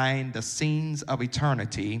behind the scenes of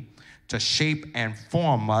eternity to shape and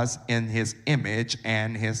form us in his image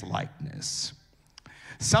and his likeness.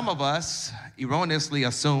 Some of us erroneously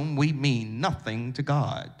assume we mean nothing to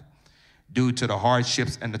God due to the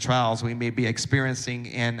hardships and the trials we may be experiencing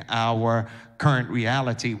in our current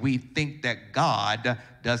reality. We think that God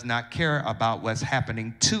does not care about what's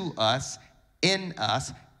happening to us, in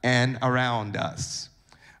us, and around us.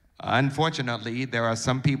 Unfortunately, there are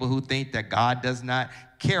some people who think that God does not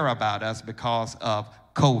care about us because of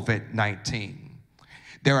COVID-19.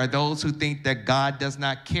 There are those who think that God does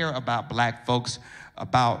not care about black folks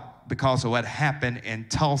because of what happened in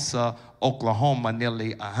Tulsa, Oklahoma,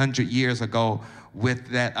 nearly 100 years ago with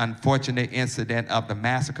that unfortunate incident of the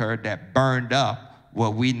massacre that burned up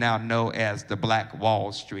what we now know as the Black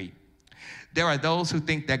Wall Street. There are those who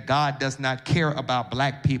think that God does not care about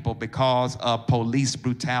black people because of police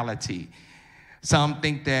brutality. Some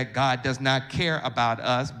think that God does not care about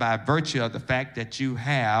us by virtue of the fact that you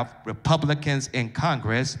have Republicans in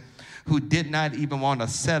Congress who did not even want to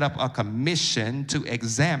set up a commission to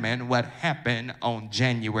examine what happened on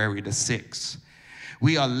January the 6th.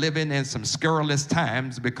 We are living in some scurrilous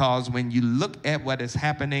times because when you look at what is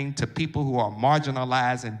happening to people who are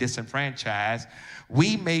marginalized and disenfranchised,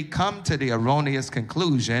 we may come to the erroneous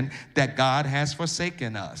conclusion that God has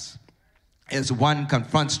forsaken us. As one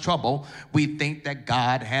confronts trouble, we think that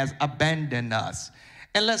God has abandoned us.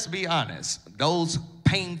 And let's be honest, those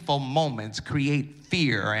painful moments create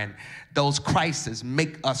fear, and those crises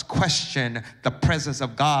make us question the presence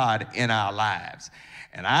of God in our lives.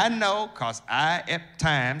 And I know, because I at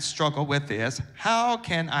times struggle with this, how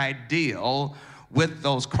can I deal with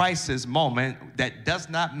those crisis moments that does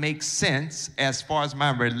not make sense as far as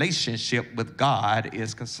my relationship with God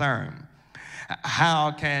is concerned?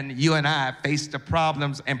 How can you and I face the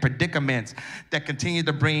problems and predicaments that continue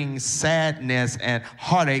to bring sadness and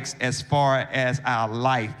heartaches as far as our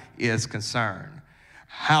life is concerned?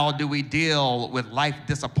 How do we deal with life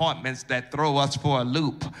disappointments that throw us for a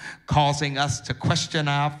loop, causing us to question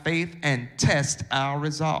our faith and test our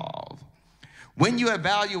resolve? When you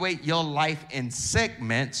evaluate your life in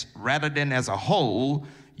segments rather than as a whole,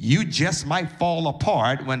 you just might fall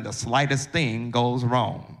apart when the slightest thing goes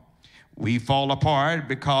wrong. We fall apart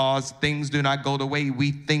because things do not go the way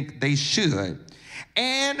we think they should.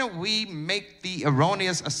 And we make the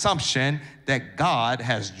erroneous assumption that God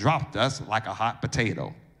has dropped us like a hot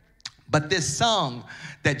potato. But this song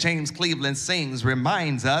that James Cleveland sings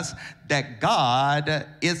reminds us that God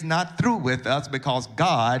is not through with us because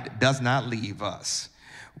God does not leave us.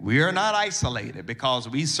 We are not isolated because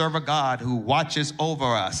we serve a God who watches over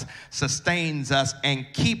us, sustains us, and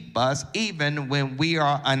keeps us even when we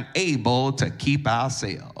are unable to keep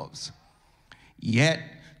ourselves. Yet,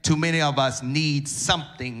 too many of us need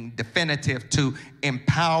something definitive to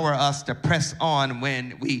empower us to press on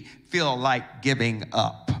when we feel like giving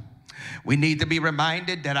up. We need to be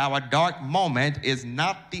reminded that our dark moment is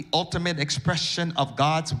not the ultimate expression of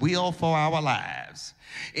God's will for our lives.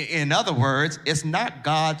 In other words, it's not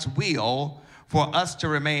God's will for us to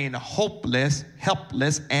remain hopeless,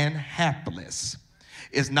 helpless, and hapless.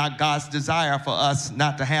 It's not God's desire for us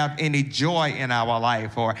not to have any joy in our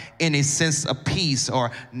life or any sense of peace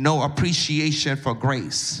or no appreciation for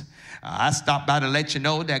grace. I stopped by to let you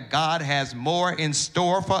know that God has more in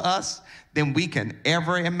store for us than we can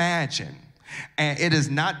ever imagine. And it is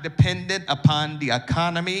not dependent upon the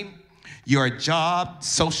economy, your job,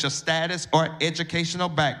 social status, or educational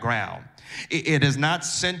background. It is not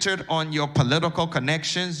centered on your political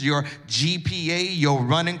connections, your GPA, your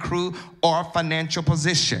running crew, or financial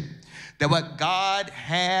position. That what God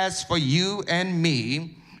has for you and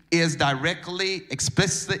me is directly,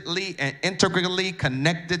 explicitly, and integrally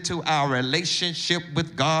connected to our relationship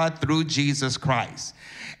with God through Jesus Christ.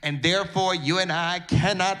 And therefore, you and I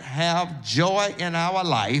cannot have joy in our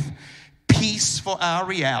life, peace for our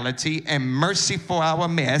reality, and mercy for our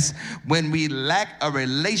mess when we lack a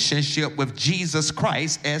relationship with Jesus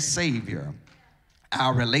Christ as Savior.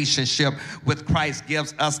 Our relationship with Christ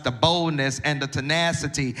gives us the boldness and the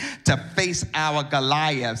tenacity to face our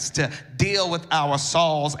Goliaths, to deal with our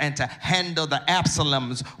Sauls, and to handle the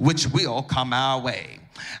Absaloms which will come our way.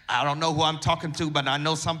 I don't know who I'm talking to, but I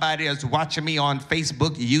know somebody is watching me on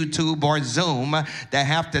Facebook, YouTube, or Zoom that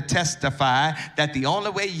have to testify that the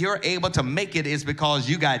only way you're able to make it is because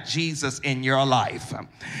you got Jesus in your life.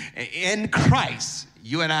 In Christ,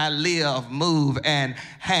 you and I live, move, and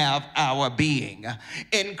have our being.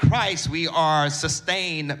 In Christ, we are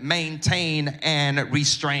sustained, maintained, and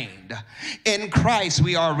restrained. In Christ,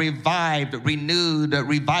 we are revived, renewed,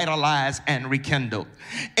 revitalized, and rekindled.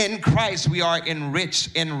 In Christ, we are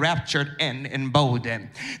enriched, enraptured, and emboldened.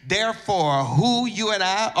 Therefore, who you and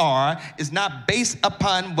I are is not based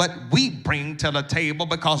upon what we bring to the table,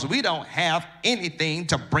 because we don't have anything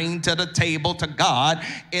to bring to the table to God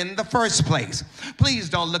in the first place. Please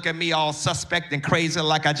don't look at me all suspect and crazy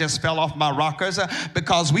like I just fell off my rockers,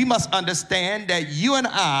 because we must understand that you and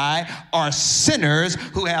I are sinners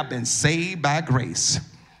who have been saved by grace.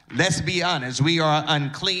 Let's be honest, we are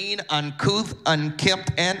unclean, uncouth,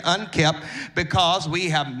 unkempt, and unkept because we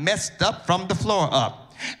have messed up from the floor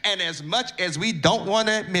up. And as much as we don't want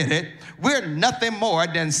to admit it, we're nothing more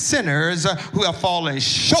than sinners who have fallen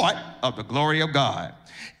short of the glory of God.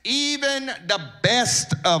 Even the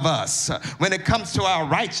best of us, when it comes to our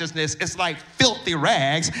righteousness, it's like filthy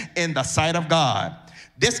rags in the sight of God.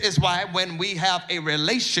 This is why when we have a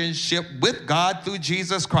relationship with God through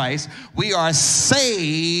Jesus Christ, we are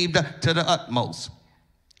saved to the utmost.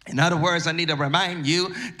 In other words, I need to remind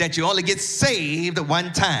you that you only get saved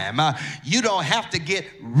one time. You don't have to get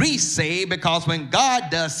re-saved, because when God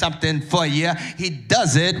does something for you, he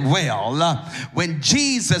does it well. When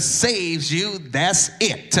Jesus saves you, that's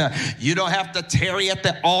it. You don't have to tarry at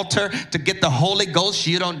the altar to get the Holy Ghost.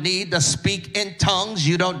 You don't need to speak in tongues.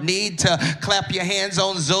 You don't need to clap your hands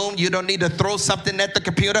on Zoom. You don't need to throw something at the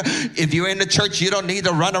computer. If you're in the church, you don't need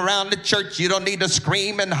to run around the church. You don't need to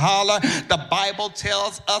scream and holler. The Bible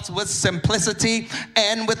tells us with simplicity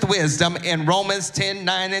and with wisdom in Romans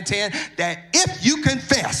 10:9-10 that if you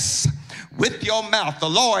confess with your mouth the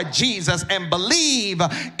Lord Jesus and believe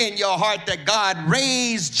in your heart that God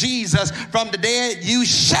raised Jesus from the dead, you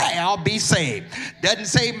shall be saved. Doesn't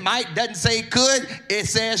say might, doesn't say could, it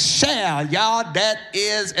says shall. Y'all, that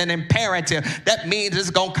is an imperative. That means it's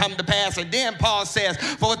going to come to pass. And then Paul says,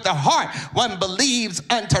 for with the heart one believes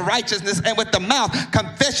unto righteousness, and with the mouth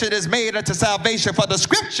confession is made unto salvation. For the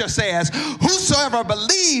scripture says, whosoever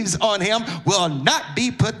believes on him will not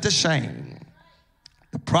be put to shame.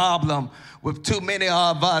 The problem with too many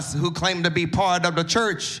of us who claim to be part of the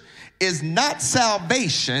church is not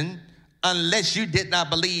salvation unless you did not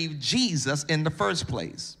believe Jesus in the first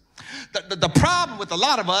place. The problem with a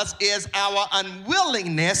lot of us is our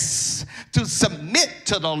unwillingness to submit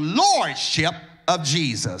to the lordship of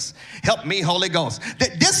Jesus. Help me, Holy Ghost.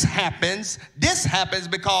 This happens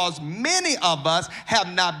because many of us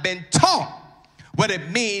have not been taught what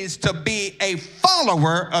it means to be a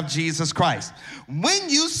follower of Jesus Christ. When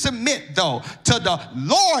you submit, though, to the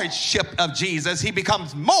lordship of Jesus, he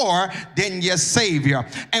becomes more than your Savior.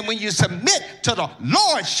 And when you submit to the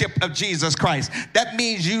lordship of Jesus Christ, that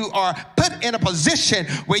means you are put in a position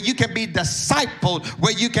where you can be discipled,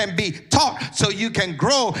 where you can be taught, so you can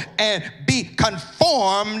grow and be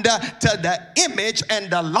conformed to the image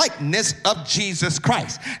and the likeness of Jesus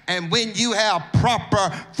Christ. And when you have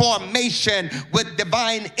proper formation with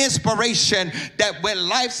divine inspiration, that when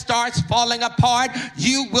life starts falling apart,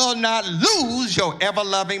 you will not lose your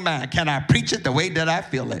ever-loving mind. Can I preach it the way that I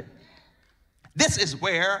feel it? This is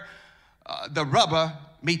where the rubber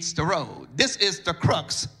meets the road. This is the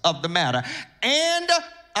crux of the matter. And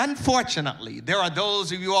unfortunately, there are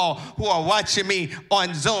those of you all who are watching me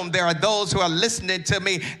on Zoom. There are those who are listening to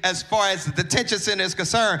me as far as the detention center is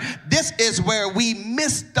concerned. This is where we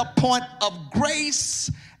miss the point of grace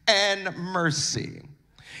and mercy.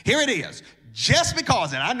 Here it is. Just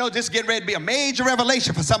because, and I know this is getting ready to be a major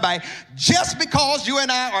revelation for somebody, just because you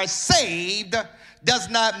and I are saved does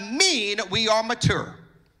not mean we are mature.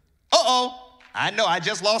 I know I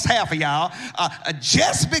just lost half of y'all.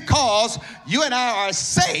 Just because you and I are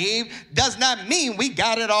saved does not mean we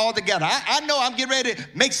got it all together. I know I'm getting ready to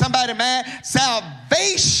make somebody mad.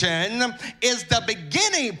 Salvation is the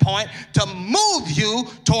beginning point to move you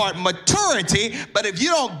toward maturity. But if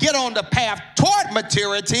you don't get on the path toward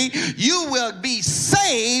maturity, you will be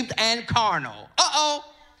saved and carnal. I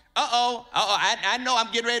know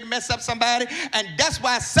I'm getting ready to mess up somebody. And that's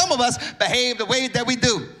why some of us behave the way that we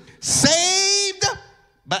do. Saved,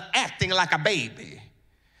 but acting like a baby.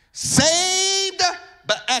 Saved,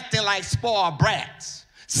 but acting like spoiled brats.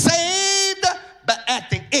 Saved but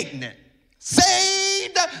acting ignorant.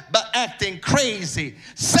 Saved but acting crazy.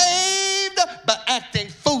 Saved but acting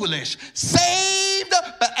foolish. Saved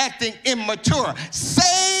but acting immature.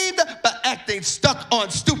 Saved but acting stuck on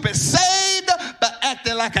stupid. Saved but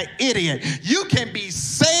acting like an idiot. You can be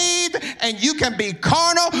saved and you can be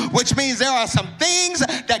carnal, which means there are some things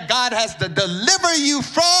that God has to deliver you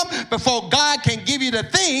from before God can give you the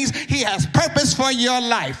things he has purpose for your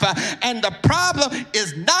life. And the problem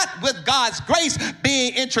is not with God's grace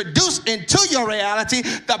being introduced into your reality.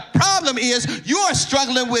 The problem is you are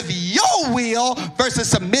struggling with your will versus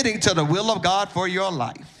submitting to the will of God for your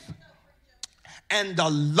life. And the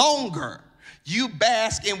longer you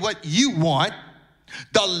bask in what you want,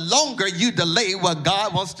 the longer you delay what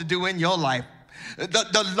God wants to do in your life.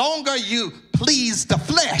 The longer you please the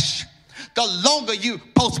flesh, the longer you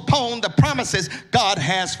postpone the promises God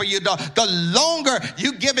has for you, the longer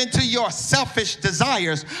you give into your selfish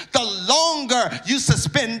desires, the longer you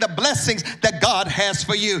suspend the blessings that God has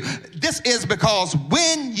for you. This is because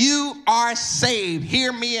when you are saved,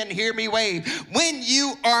 hear me and hear me wave, when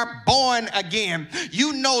you are born again,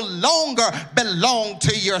 you no longer belong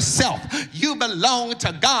to yourself. You belong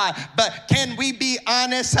to God. But can we be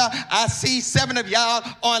honest? I see 7 of y'all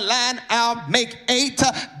online. I'll make 8.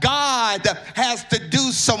 God has to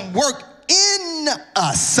do some work in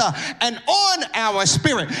us and on our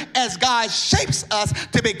spirit as God shapes us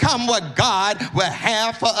to become what God will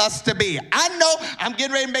have for us to be. I know I'm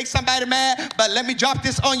getting ready to make somebody mad, but let me drop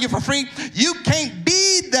this on you for free. You can't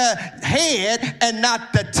be the head and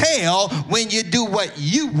not the tail when you do what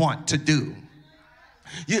you want to do.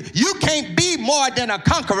 You can't be more than a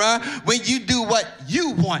conqueror when you do what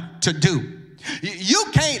you want to do. You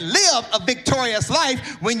can't live a victorious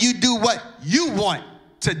life when you do what you want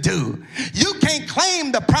to do. You can't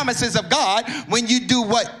claim the promises of God when you do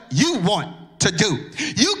what you want to do.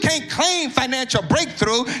 You can't claim financial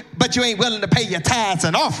breakthrough, but you ain't willing to pay your tithes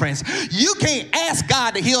and offerings. You can't ask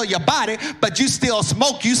God to heal your body, but you still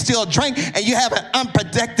smoke, you still drink, and you have an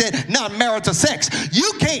unprotected non-marital sex.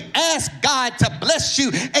 You can't ask God to bless you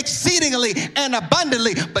exceedingly and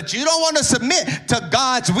abundantly, but you don't want to submit to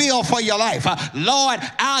God's will for your life. Lord,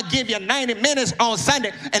 I'll give you 90 minutes on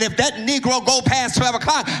Sunday, and if that Negro go past 12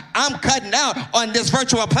 o'clock, I'm cutting out on this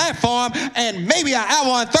virtual platform, and maybe an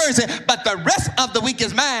hour on Thursday, but the rest of the week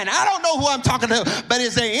is mine. I don't know who I'm talking to, but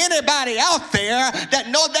is there anybody out there that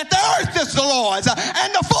know that the earth is the Lord's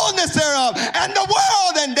and the fullness thereof and the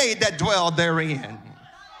world and they that dwell therein?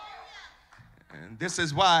 And this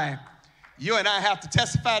is why you and I have to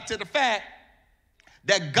testify to the fact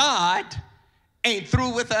that God ain't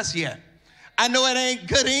through with us yet. I know it ain't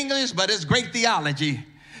good English, but it's great theology.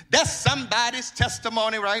 That's somebody's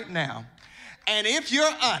testimony right now. And if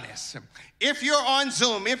you're honest, if you're on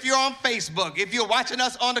Zoom, if you're on Facebook, if you're watching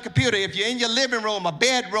us on the computer, if you're in your living room, a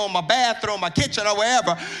bedroom, a bathroom, a kitchen, or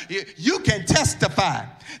wherever, you can testify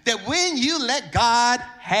that when you let God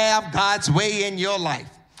have God's way in your life,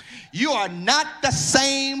 you are not the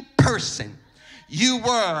same person you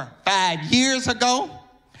were 5 years ago,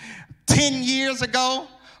 10 years ago,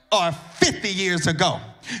 or 50 years ago.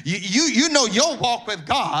 You know your walk with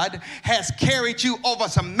God has carried you over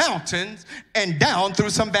some mountains and down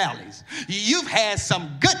through some valleys. You've had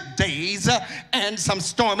some good days and some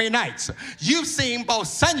stormy nights. You've seen both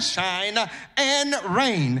sunshine and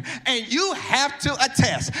rain. And you have to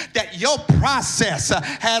attest that your process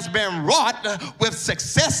has been wrought with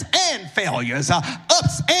success and failures,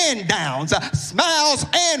 ups and downs, smiles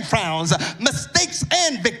and frowns, mistakes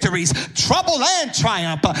and victories, trouble and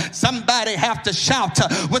triumph. Somebody have to shout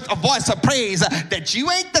with a voice of praise that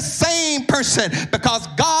you ain't the same person because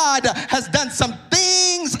God has done some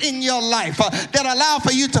things in your life that allow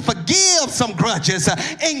for you to forgive some grudges,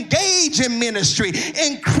 engage in ministry,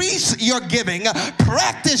 increase your giving,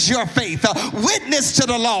 practice your faith, witness to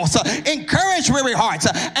the lost, encourage weary hearts,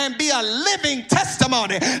 and be a living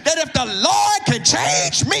testimony that if the Lord can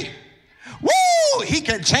change me, woo, he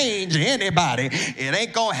can change anybody. It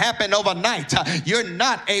ain't gonna happen overnight. You're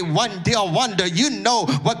not a one-deal wonder. You know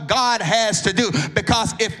what God has to do,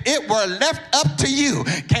 because if it were left up to you,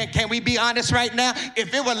 can we be honest right now?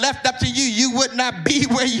 If it were left up to you, you would not be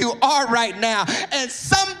where you are right now. And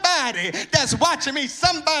somebody that's watching me,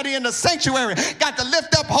 somebody in the sanctuary got to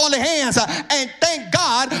lift up holy hands and thank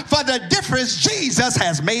God for the difference Jesus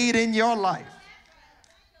has made in your life.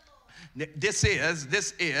 This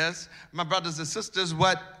is, my brothers and sisters,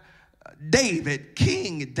 what David,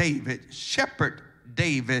 King David, Shepherd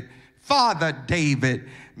David, Father David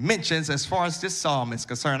mentions as far as this psalm is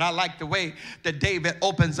concerned. I like the way that David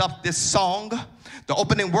opens up this song. The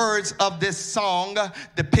opening words of this song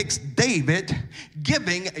depicts David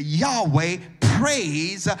giving Yahweh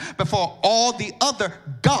praise before all the other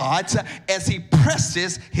gods as he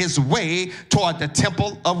presses his way toward the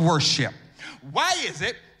temple of worship. Why is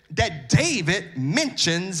it that David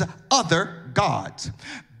mentions other gods?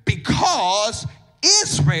 Because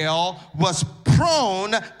Israel was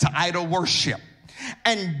prone to idol worship.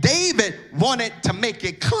 And David wanted to make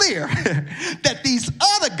it clear that these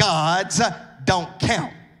other gods don't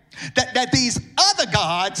count. That these other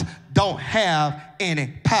gods don't have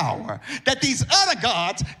any power. That these other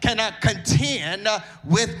gods cannot contend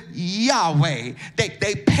with Yahweh.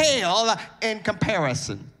 They pale in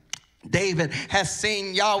comparison. David has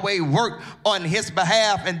seen Yahweh work on his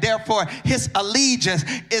behalf, and therefore his allegiance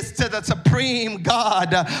is to the supreme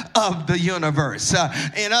God of the universe.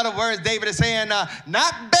 In other words, David is saying, not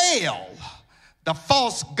Baal, the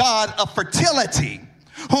false god of fertility,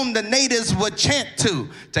 whom the natives would chant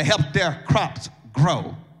to help their crops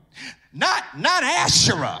grow. Not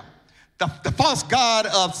Asherah, the false god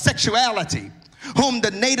of sexuality, whom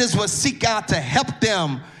the natives would seek out to help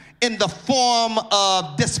them in the form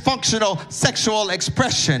of dysfunctional sexual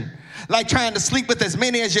expression, like trying to sleep with as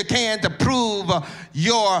many as you can to prove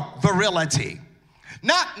your virility.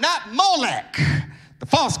 Not Molech, the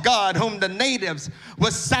false god whom the natives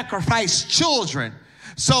would sacrifice children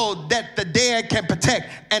so that the dead can protect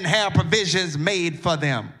and have provisions made for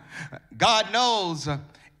them. God knows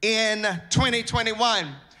in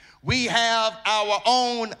 2021, we have our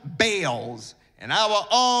own Baals and our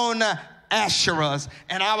own Asherahs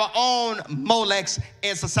and our own Molechs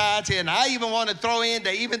in society. And I even want to throw in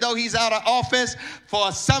that even though he's out of office,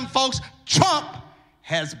 for some folks, Trump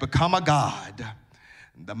has become a god.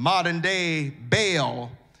 The modern day Baal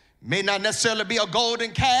may not necessarily be a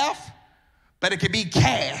golden calf, but it can be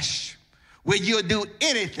cash, where you'll do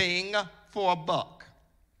anything for a buck.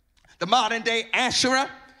 The modern day Asherah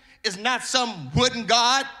is not some wooden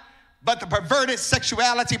god, but the perverted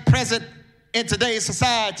sexuality present in today's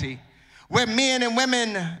society, where men and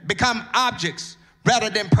women become objects rather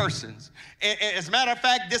than persons. As a matter of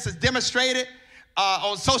fact, this is demonstrated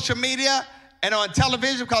on social media and on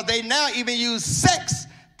television, because they now even use sex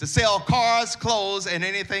to sell cars, clothes, and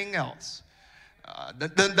anything else.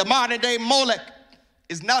 The modern day Molech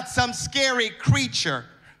is not some scary creature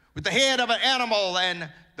with the head of an animal and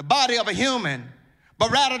the body of a human,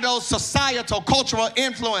 but rather those societal, cultural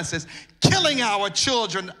influences killing our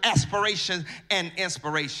children's aspirations and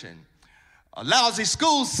inspiration. A lousy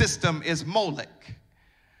school system is Molech.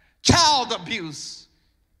 Child abuse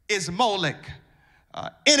is Molech.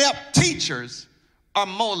 Inept teachers are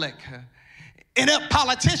Molech. Inept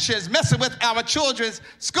politicians messing with our children's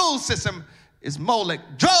school system is Molech.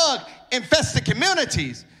 Drug-infested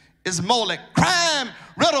communities is Molech.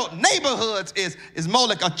 Crime-riddled neighborhoods is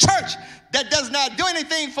Molech. A church that does not do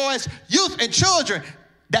anything for its youth and children,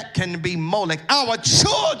 that can be Molech. Our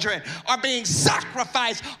children are being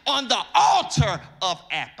sacrificed on the altar of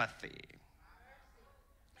apathy.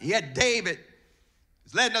 Yet David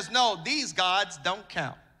is letting us know these gods don't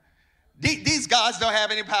count. These gods don't have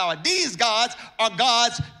any power. These gods are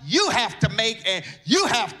gods you have to make and you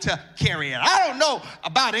have to carry it. I don't know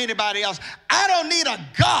about anybody else. I don't need a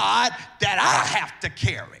God that I have to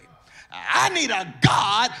carry. I need a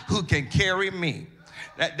God who can carry me.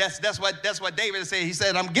 That's what David said. He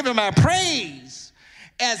said, I'm giving my praise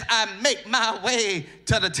as I make my way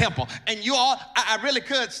to the temple. And you all, I really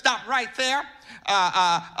could stop right there.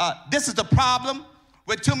 This is the problem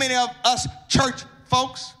with too many of us church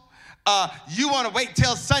folks. You want to wait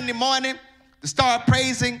till Sunday morning to start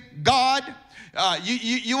praising God.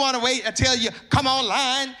 You want to wait until you come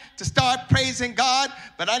online to start praising God.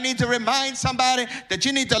 But I need to remind somebody that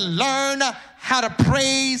you need to learn how to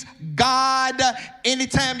praise God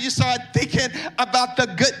anytime you start thinking about the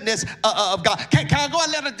goodness of God. Can I go a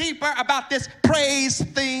little deeper about this praise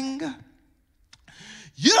thing?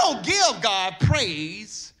 You don't give God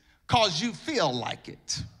praise because you feel like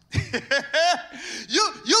it.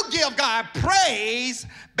 You give God praise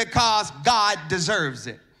because God deserves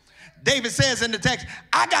it. David says in the text,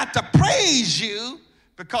 I got to praise you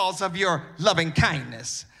because of your loving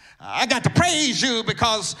kindness. I got to praise you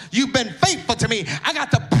because you've been faithful to me. I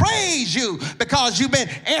got to praise you because you've been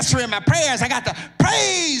answering my prayers. I got to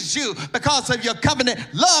praise you because of your covenant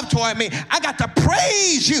love toward me. I got to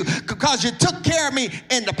praise you because you took care of me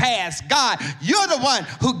in the past. God, you're the one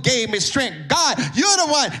who gave me strength. God, you're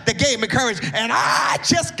the one that gave me courage. And I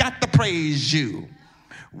just got to praise you.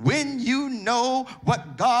 When you know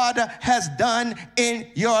what God has done in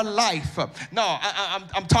your life. No,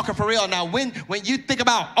 I'm talking for real now. When you think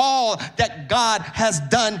about all that God has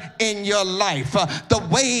done in your life, the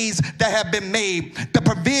ways that have been made, the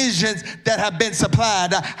provisions that have been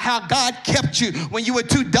supplied, how God kept you when you were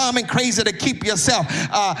too dumb and crazy to keep yourself,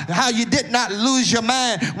 how you did not lose your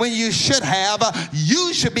mind when you should have,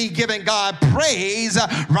 you should be giving God praise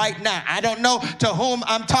right now. I don't know to whom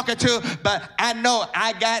I'm talking to, but I know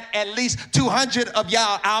I got at least 200 of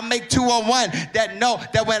y'all, I'll make 201, that know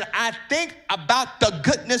that when I think about the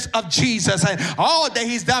goodness of Jesus and all that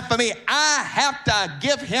he's done for me, I have to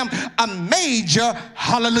give him a major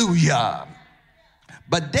hallelujah.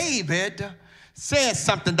 But David said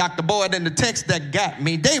something, Dr. Boyd, in the text that got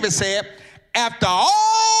me. David said, after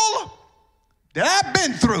all that I've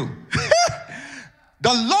been through,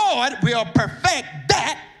 the Lord will perfect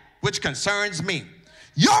that which concerns me.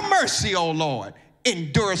 Your mercy, O Lord,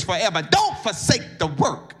 endures forever. Don't forsake the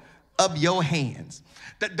work of your hands.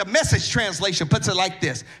 The Message translation puts it like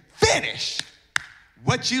this: finish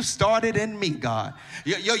what you started in me, God.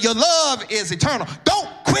 Your love is eternal. Don't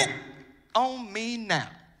quit on me now.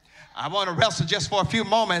 I want to wrestle just for a few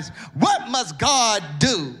moments. What must God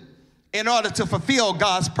do in order to fulfill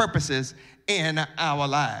God's purposes in our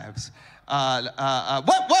lives?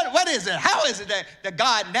 What is it? How is it that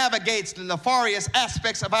God navigates the nefarious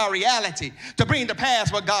aspects of our reality to bring to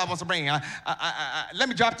pass what God wants to bring? Let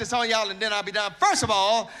me drop this on y'all and then I'll be done. First of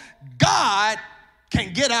all, God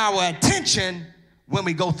can get our attention when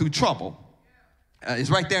we go through trouble. It's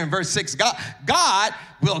right there in verse 6. God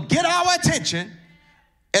will get our attention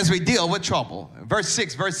as we deal with trouble. Verse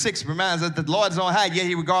 6 reminds us that the Lord is on high, yet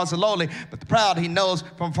he regards the lowly, but the proud he knows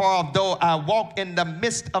from far off. Though I walk in the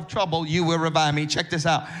midst of trouble, you will revive me. Check this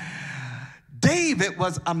out. David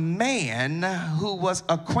was a man who was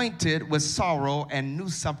acquainted with sorrow and knew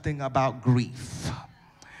something about grief.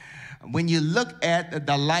 When you look at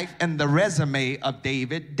the life and the resume of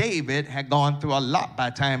David, David had gone through a lot by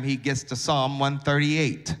the time he gets to Psalm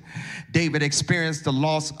 138. David experienced the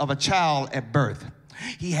loss of a child at birth.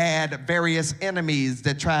 He had various enemies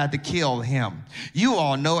that tried to kill him. You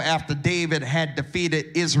all know after David had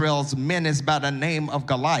defeated Israel's menace by the name of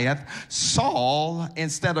Goliath, Saul,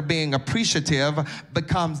 instead of being appreciative,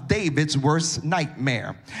 becomes David's worst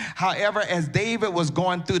nightmare. However, as David was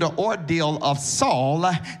going through the ordeal of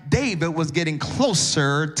Saul, David was getting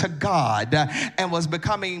closer to God and was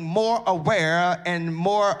becoming more aware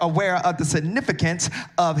of the significance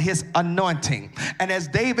of his anointing. And as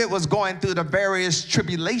David was going through the various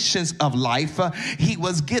tribulations of life, he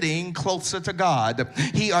was getting closer to God.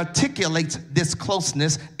 He articulates this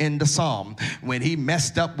closeness in the psalm. When he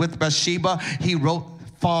messed up with Bathsheba, he wrote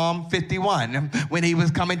Psalm 51. When he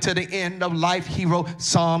was coming to the end of life, he wrote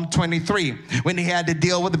Psalm 23. When he had to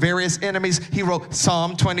deal with various enemies, he wrote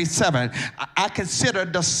Psalm 27. I consider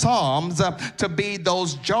the Psalms to be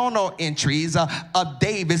those journal entries of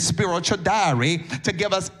David's spiritual diary to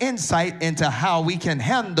give us insight into how we can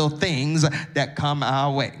handle things that come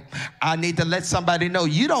our way. I need to let somebody know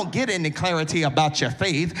you don't get any clarity about your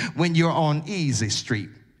faith when you're on easy street.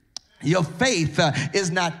 Your faith is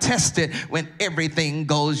not tested when everything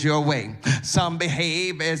goes your way. Some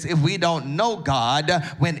behave as if we don't know God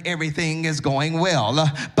when everything is going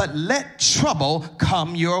well. But let trouble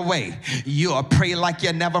come your way. You'll pray like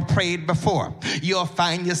you never prayed before. You'll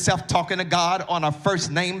find yourself talking to God on a first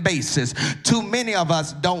name basis. Too many of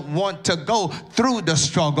us don't want to go through the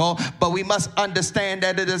struggle, but we must understand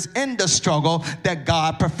that it is in the struggle that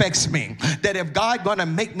God perfects me. That if God going to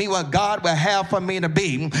make me what God will have for me to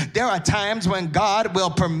be, there are times when God will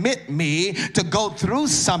permit me to go through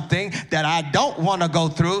something that I don't want to go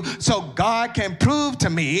through, so God can prove to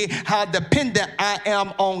me how dependent I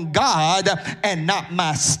am on God and not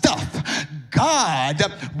my stuff. God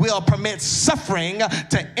will permit suffering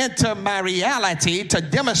to enter my reality to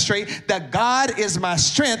demonstrate that God is my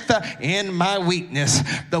strength in my weakness.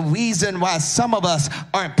 The reason why some of us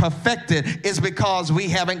aren't perfected is because we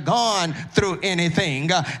haven't gone through anything.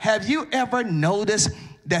 Have you ever noticed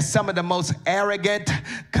that some of the most arrogant,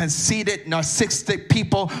 conceited, narcissistic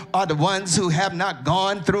people are the ones who have not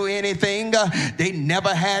gone through anything? They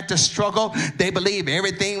never had to struggle. They believe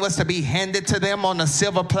everything was to be handed to them on a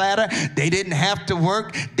silver platter. They didn't have to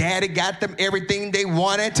work. Daddy got them everything they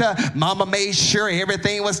wanted. Mama made sure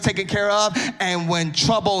everything was taken care of. And when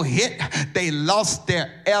trouble hit, they lost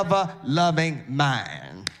their ever-loving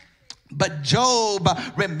mind. But Job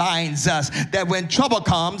reminds us that when trouble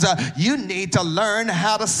comes, you need to learn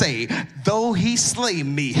how to say, though he slay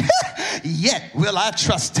me, yet will I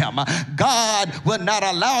trust him. God will not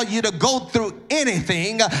allow you to go through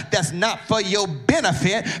anything that's not for your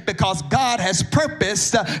benefit, because God has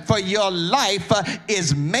purposed for your life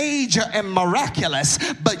is major and miraculous,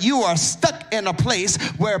 but you are stuck in a place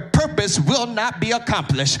where purpose will not be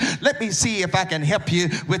accomplished. Let me see if I can help you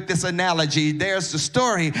with this analogy. There's the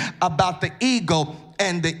story about the eagle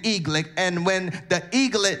and the eaglet, and when the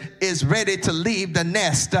eaglet is ready to leave the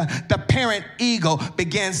nest, the parent eagle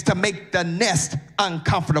begins to make the nest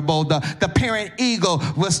uncomfortable. The parent eagle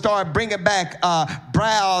will start bringing back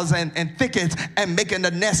browse and thickets and making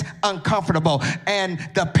the nest uncomfortable, and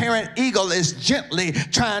the parent eagle is gently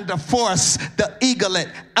trying to force the eaglet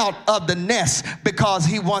out of the nest because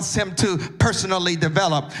he wants him to personally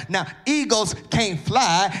develop. Now, eagles can't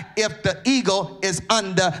fly if the eagle is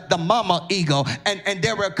under the mama eagle, and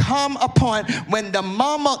there will come a point when the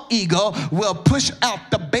mama eagle will push out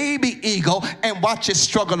the baby eagle and watch it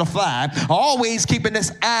struggle to fly. Always keeping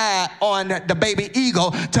this eye on the baby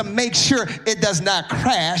eagle to make sure it does not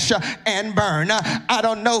crash and burn. I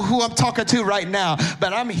don't know who I'm talking to right now,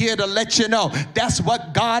 but I'm here to let you know that's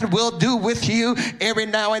what God will do with you every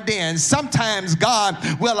now and then. Sometimes God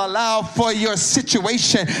will allow for your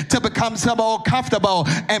situation to become some old comfortable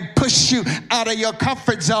and push you out of your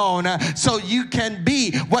comfort zone so you can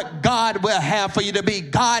be what God will have for you to be.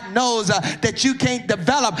 God knows that you can't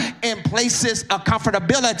develop in places of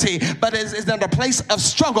comfortability, but it's in a place of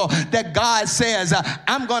struggle that God says,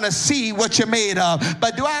 I'm going to see what you're made of.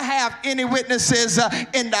 But do I have any witnesses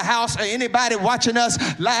in the house or anybody watching us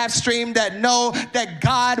live stream that know that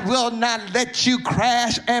God will not let you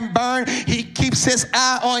crash and burn? He keeps his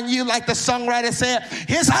eye on you, like the songwriter said,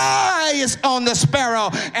 his eye is on the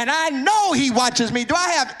sparrow, and I know he watches me. Do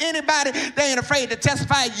I have anybody that ain't afraid to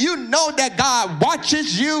testify? You know that God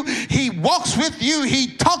watches you, he walks with you,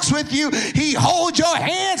 he talks with you, he holds your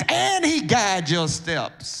hands, and he guides your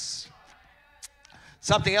steps.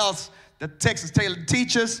 Something else that Texas Taylor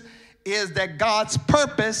teaches is that God's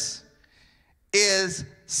purpose is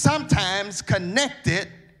sometimes connected,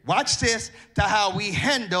 watch this, to how we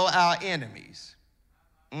handle our enemies.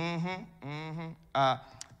 It's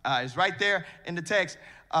right there in the text.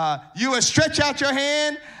 You will stretch out your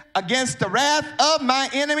hand against the wrath of my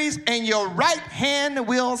enemies, and your right hand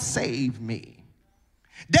will save me.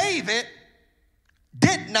 David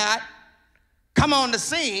did not come on the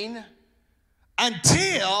scene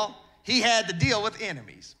until he had to deal with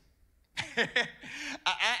enemies.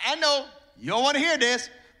 I know you don't want to hear this,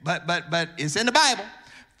 but it's in the Bible.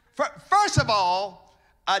 First of all,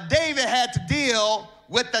 David had to deal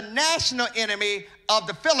with the national enemy of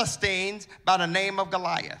the Philistines by the name of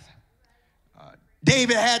Goliath.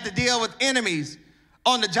 David had to deal with enemies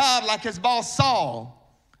on the job like his boss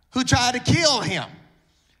Saul, who tried to kill him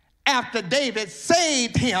after David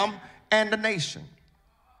saved him and the nation.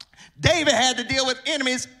 David had to deal with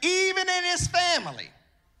enemies even in his family,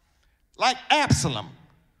 like Absalom,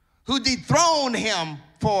 who dethroned him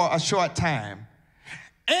for a short time.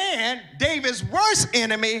 And David's worst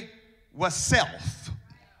enemy was self.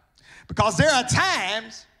 Because there are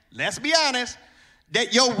times, let's be honest,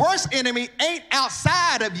 that your worst enemy ain't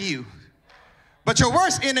outside of you, but your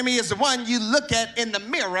worst enemy is the one you look at in the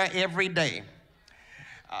mirror every day.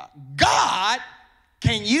 God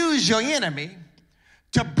can use your enemy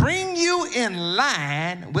to bring you in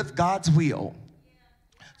line with God's will.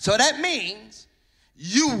 So that means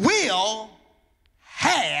you will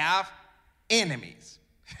have enemies.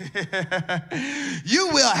 You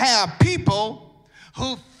will have people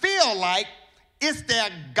who feel like it's their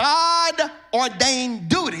God-ordained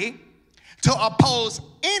duty to oppose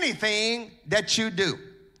anything that you do.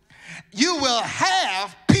 You will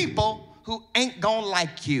have people who ain't gonna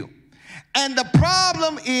like you. And the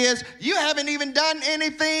problem is you haven't even done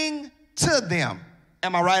anything to them.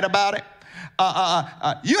 Am I right about it?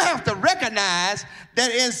 You have to recognize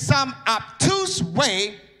that in some obtuse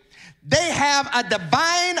way, they have a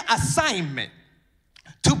divine assignment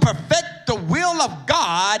to perfect the will of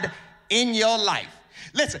God in your life.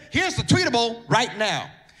 Listen, here's the tweetable right now.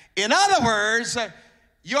 In other words,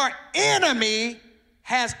 your enemy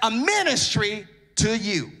has a ministry to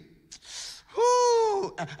you.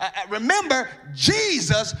 Remember,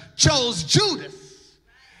 Jesus chose Judas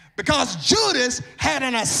because Judas had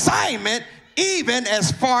an assignment even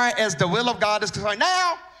as far as the will of God is concerned.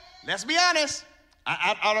 Now, let's be honest.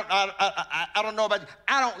 I don't know about you.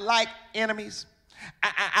 I don't like enemies.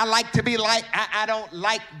 I like to be like, I don't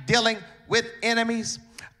like dealing with enemies.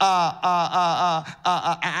 I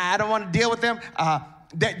don't want to deal with them.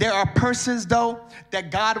 there are persons, though,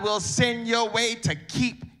 that God will send your way to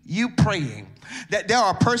keep you praying. That there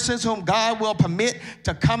are persons whom God will permit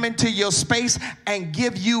to come into your space and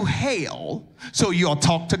give you hell so you'll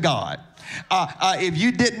talk to God. If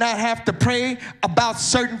you did not have to pray about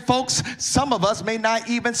certain folks, some of us may not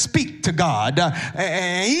even speak to God.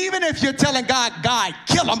 And even if you're telling God, God,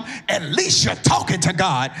 kill them, at least you're talking to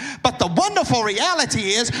God. But the wonderful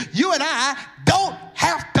reality is you and I don't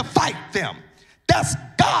have to fight them. That's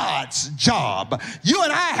God's job. You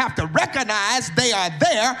and I have to recognize they are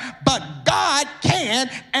there, but God can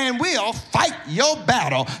and will fight your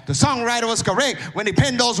battle. The songwriter was correct when he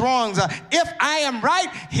penned those wrongs. If I am right,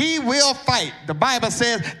 he will fight. The Bible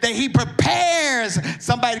says that he prepares.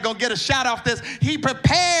 Somebody's going to get a shout off this. He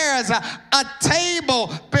prepares a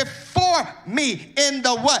table before me in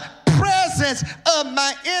the what? Presence of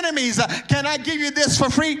my enemies. Can I give you this for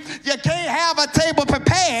free? You can't have a table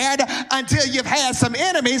prepared until you've had some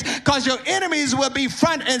enemies, because your enemies will be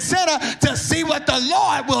front and center to see what the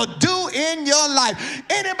Lord will do in your life.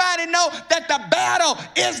 Anybody know that the battle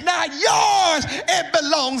is not yours? It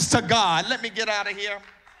belongs to God. Let me get out of here.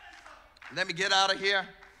 Let me get out of here.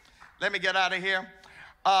 Let me get out of here.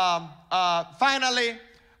 Finally,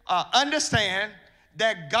 understand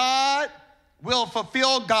that God will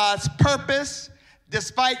fulfill God's purpose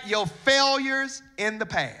despite your failures in the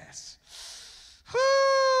past.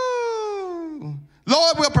 Whew.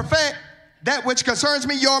 Lord will perfect that which concerns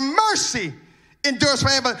me. Your mercy endures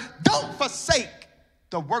forever. Don't forsake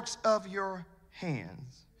the works of your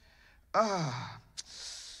hands.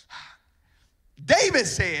 David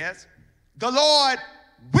says, the Lord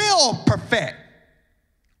will perfect,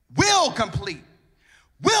 will complete,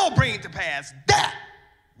 will bring to pass that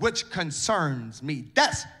which concerns me.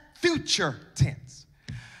 That's future tense.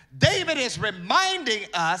 David is reminding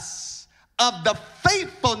us of the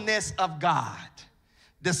faithfulness of God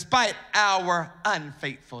despite our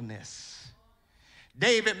unfaithfulness.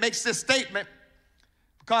 David makes this statement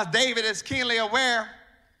because David is keenly aware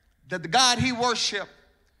that the God he worshiped,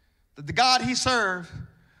 that the God he served,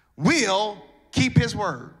 will keep his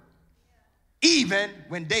word, even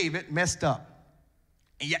when David messed up.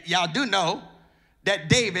 And y'all do know that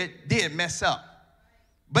David did mess up,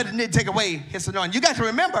 but it didn't take away his anointing. You got to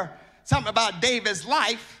remember something about David's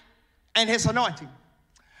life and his anointing.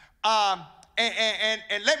 And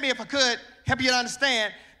let me, if I could, help you to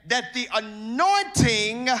understand that the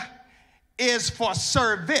anointing is for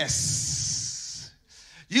service.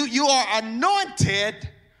 You are anointed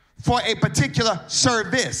for a particular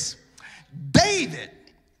service. David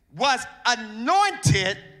was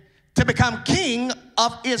anointed to become king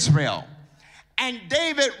of Israel. And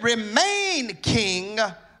David remained king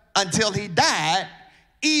until he died,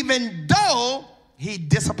 even though he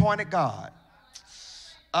disappointed God.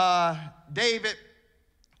 David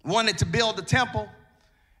wanted to build the temple.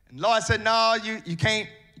 And the Lord said, no, you can't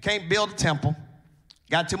build a temple.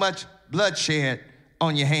 Got too much bloodshed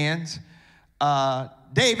on your hands.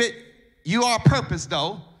 David, you are purposed,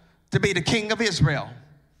 though, to be the king of Israel.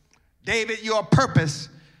 David, you are purposed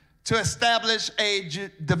to establish a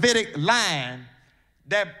Davidic line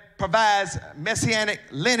that provides messianic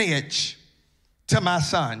lineage to my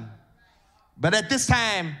son. But at this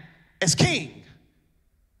time, as king,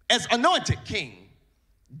 as anointed king,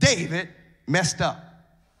 David messed up.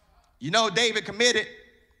 You know, David committed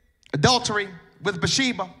adultery with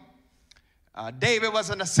Bathsheba. David was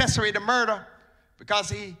an accessory to murder because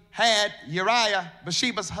he had Uriah,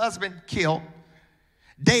 Bathsheba's husband, killed.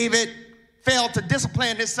 David failed to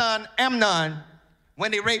discipline his son Amnon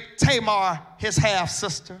when he raped Tamar, his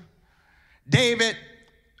half-sister. David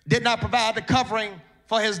did not provide the covering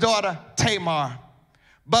for his daughter Tamar.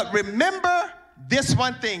 But remember this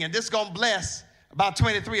one thing, and this is going to bless about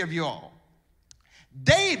 23 of you all.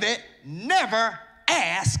 David never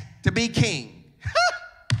asked to be king.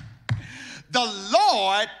 The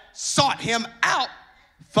Lord sought him out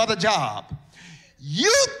for the job.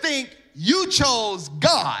 You think you chose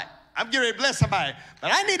God. I'm getting ready to bless somebody.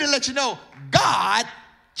 But I need to let you know, God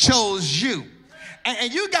chose you.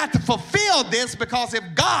 And you got to fulfill this, because if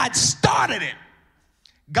God started it,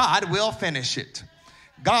 God will finish it.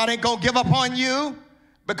 God ain't going to give up on you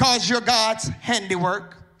because you're God's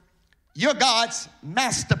handiwork. You're God's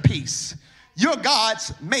masterpiece. You're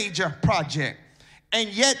God's major project. And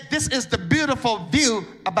yet, this is the beautiful view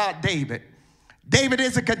about David. David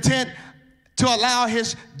isn't content to allow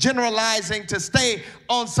his generalizing to stay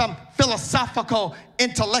on some philosophical,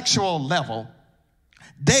 intellectual level.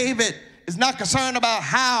 David is not concerned about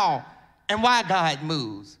how and why God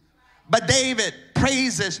moves. But David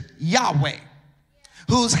praises Yahweh,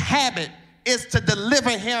 whose habit is to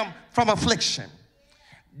deliver him from affliction.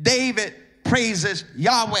 David praises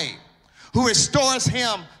Yahweh, who restores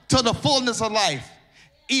him to the fullness of life,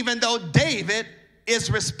 even though David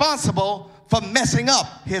is responsible for messing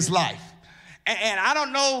up his life. And I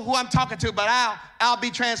don't know who I'm talking to, but I'll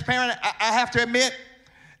be transparent. I have to admit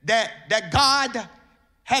that God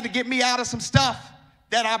had to get me out of some stuff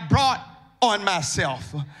that I brought on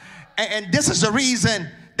myself. And this is the reason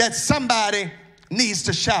that somebody needs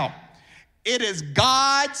to shout. It is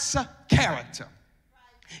God's character.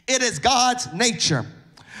 It is God's nature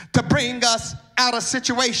to bring us out of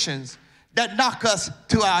situations that knock us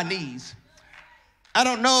to our knees. I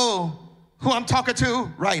don't know who I'm talking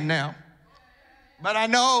to right now, but I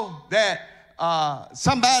know that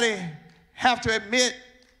somebody have to admit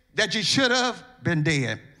that you should have been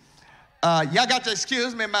dead. Y'all got to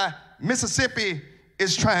excuse me, my Mississippi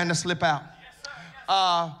is trying to slip out.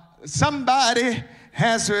 Somebody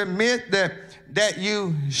has to admit that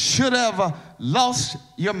you should have lost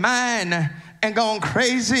your mind and gone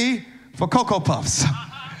crazy for Cocoa Puffs.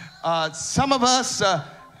 Some of us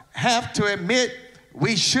have to admit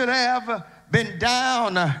we should have been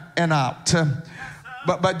down and out.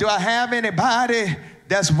 But do I have anybody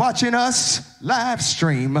that's watching us live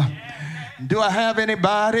stream? Do I have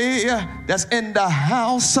anybody that's in the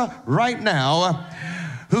house right now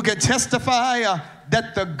who can testify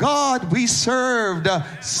that the God we served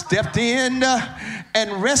stepped in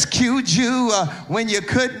and rescued you when you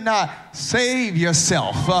could not save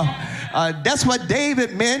yourself? That's what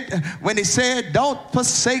David meant when he said, don't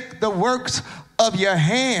forsake the works of your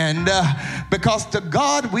hand, because the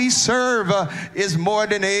God we serve is more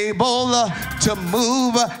than able to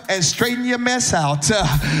move and straighten your mess out.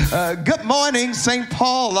 Good morning, St.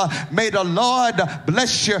 Paul. May the Lord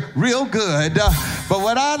bless you real good. But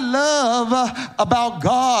what I love about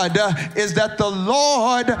God is that the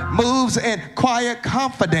Lord moves in quiet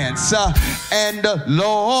confidence, and the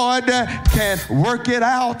Lord can work it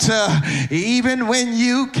out even when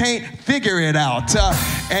you can't figure it out.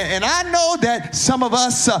 And I know that some of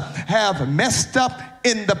us have messed up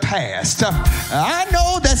in the past. I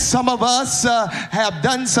know that some of us have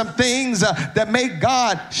done some things that make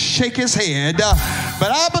God shake his head.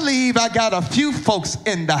 But I believe I got a few folks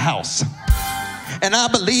in the house. And I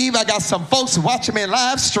believe I got some folks watching me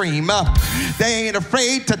live stream. They ain't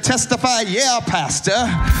afraid to testify, yeah, Pastor,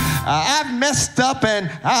 I've messed up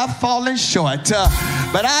and I've fallen short.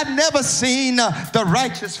 But I've never seen the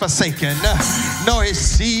righteous forsaken, nor his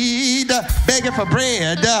seed begging for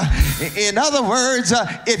bread. In other words,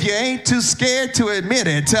 if you ain't too scared to admit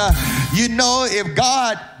it, you know if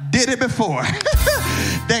God did it before,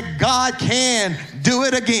 that God can do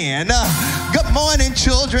it again. Good morning,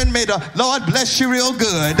 children. May the Lord bless you real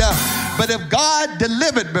good. But if God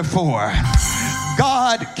delivered before,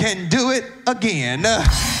 God can do it again.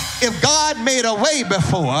 If God made a way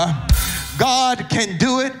before, God can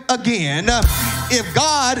do it again. If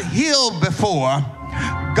God healed before,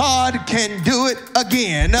 God can do it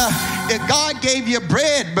again. If God gave you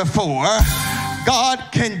bread before, God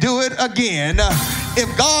can do it again.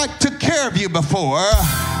 If God took care of you before,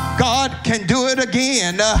 God can do it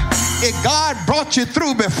again. If God brought you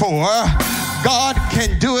through before, God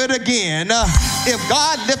can do it again. If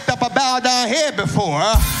God lifted up a bowed down head before,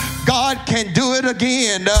 God can do it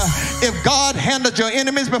again. If God handled your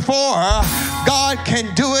enemies before, God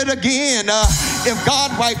can do it again. If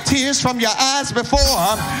God wiped tears from your eyes before,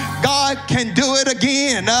 God can do it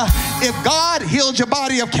again. If God healed your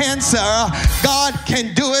body of cancer, God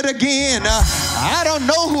can do it again. I don't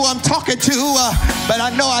know who I'm talking to, but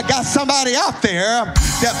I know I got somebody out there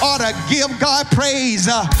that ought to give God praise,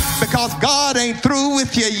 because God ain't through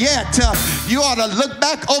with you yet. You ought to look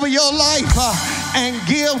back over your life and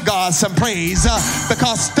give God some praise,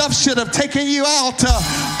 because stuff should have taken you out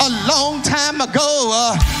a long time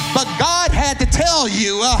ago, but God had to tell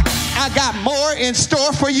you, I got more in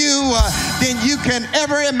store for you than you can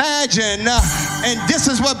ever imagine. And this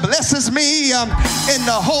is what blesses me in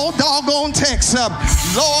the whole doggone text.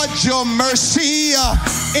 Lord, your mercy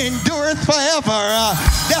endureth forever.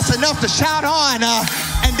 That's enough to shout on.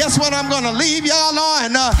 And that's what I'm going to leave y'all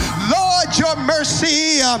on. Lord, your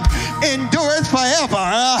mercy endureth forever.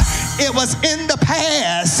 It was in the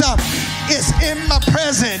past. It's in my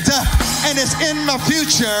present. And it's in my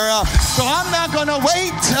future. So I'm not going to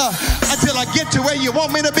wait until I get to where you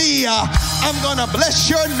want me to be. I'm going to bless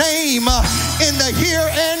your name in the here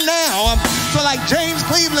and now. So like James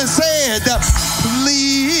Cleveland said,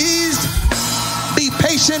 please be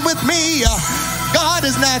patient with me. God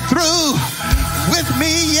is not through with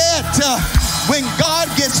me yet. When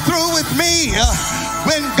God gets through with me,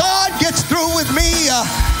 when God gets through with me,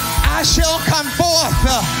 I shall come forth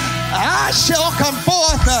I shall come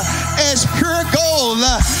forth as pure gold.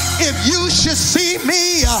 If you should see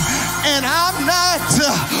me and I'm not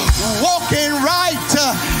walking right,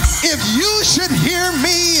 if you should hear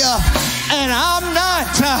me and I'm not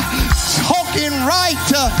talking right,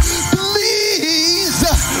 please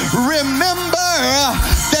remember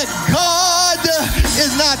that God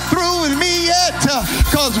is not through with me yet.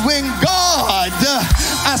 Because when God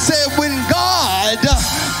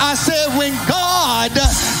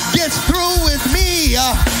gets through with me,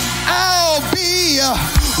 I'll be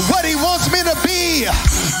what he wants me to be.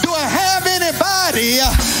 Do I have anybody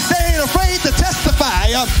that ain't afraid to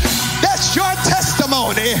testify? That's your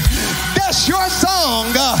testimony. That's your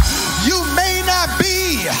song. You may not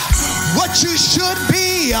be what you should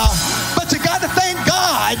be, but you got to thank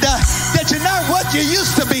God that you're not what you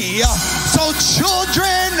used to be. So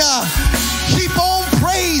children, keep on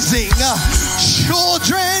praising.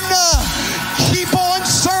 Children, keep on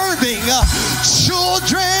serving.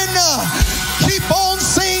 Children, keep on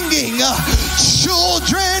singing.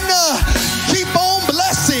 Children, keep on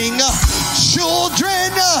blessing.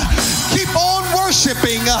 Children, keep on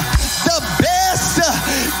worshiping. The best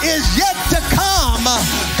is yet to come,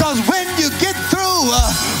 because when you get through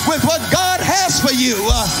with what God has for you,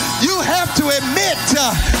 you have to admit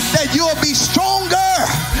that you'll be stronger,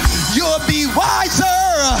 you'll be wiser,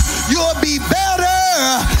 you'll be better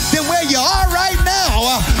than where you are right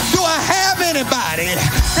now. Do I have anybody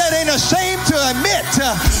that ain't ashamed to admit?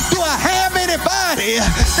 Do I have anybody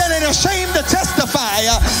that ain't ashamed to testify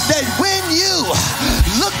that when you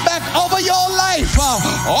look back over your life,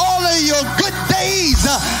 all of your good days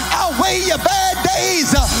outweigh your bad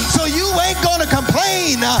days, so you ain't gonna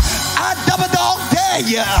complain? I double dog dare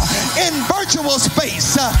you in virtual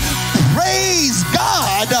space. Praise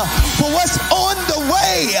God for what's on the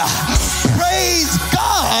way. Praise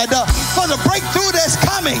God for the breakthrough that's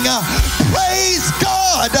coming. Praise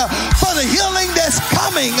God for the healing that's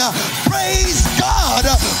coming. Praise God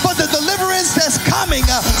for the deliverance that's coming.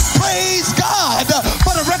 Praise God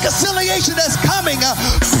for the reconciliation that's coming.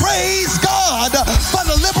 Praise God for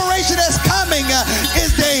the liberation that's coming.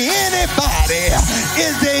 Is there anybody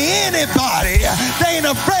that ain't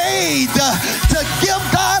afraid to give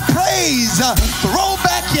God praise? Throw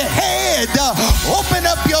back your head, open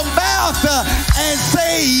up your mouth and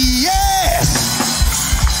say yes.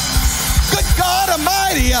 Good God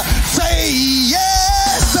Almighty, say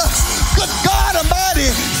yes. Good God Almighty,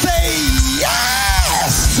 say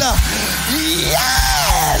yes.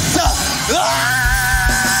 Yes.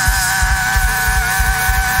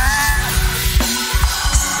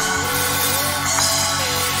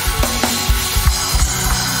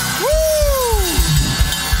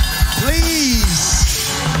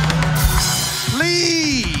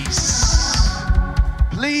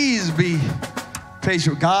 Please be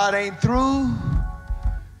patient. God ain't through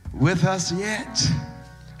with us yet.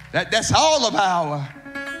 That's all of our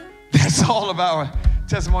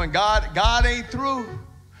testimony. God ain't through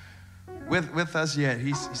with us yet.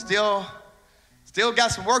 He's still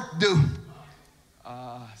got some work to do.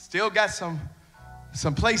 Still got some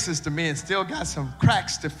places to mend. Still got some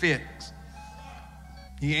cracks to fix.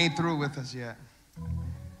 He ain't through with us yet.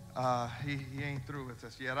 He ain't through with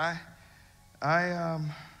us yet.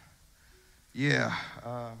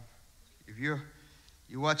 If you're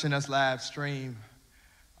watching us live stream,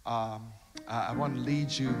 I want to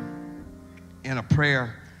lead you in a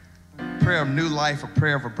prayer of new life, a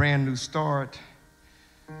prayer of a brand new start,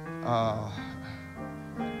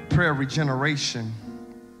 prayer of regeneration.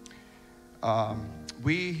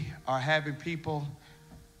 We are having people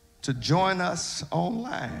to join us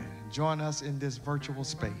online, join us in this virtual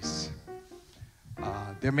space.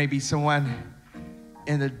 There may be someone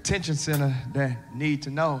in the detention center that need to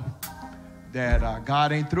know that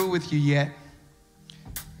God ain't through with you yet.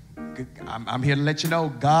 I'm here to let you know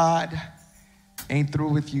God ain't through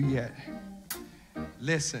with you yet.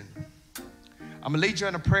 Listen, I'm gonna lead you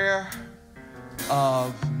in a prayer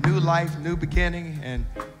of new life, new beginning, and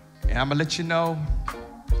I'm gonna let you know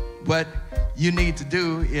what you need to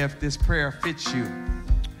do if this prayer fits you.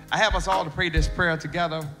 I have us all to pray this prayer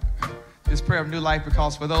together, this prayer of new life,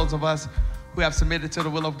 because for those of us who have submitted to the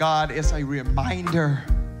will of God, it's a reminder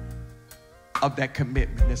of that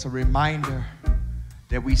commitment. It's a reminder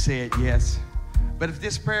that we said yes. But if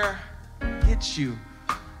this prayer hits you,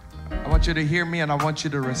 I want you to hear me and I want you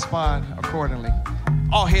to respond accordingly.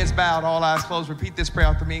 All heads bowed, all eyes closed. Repeat this prayer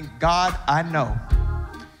after me. God, I know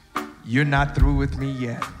you're not through with me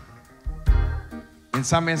yet. In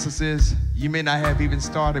some instances, you may not have even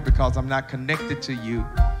started because I'm not connected to you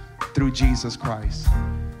through Jesus Christ.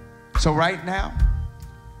 So right now,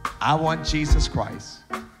 I want Jesus Christ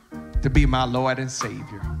to be my Lord and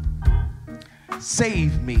Savior.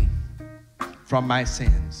 Save me from my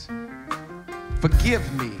sins.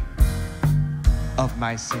 Forgive me of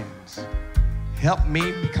my sins. Help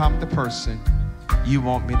me become the person you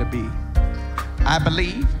want me to be. I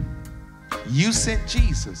believe you sent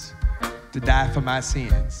Jesus to die for my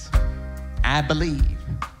sins. I believe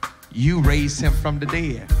you raised him from the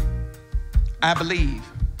dead. I believe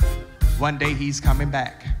one day he's coming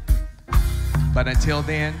back. But until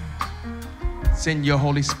then, send your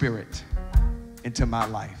Holy Spirit into my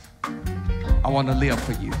life. I want to live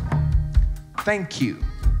for you. Thank you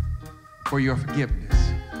for your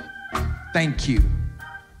forgiveness. Thank you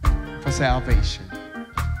for salvation.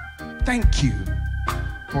 Thank you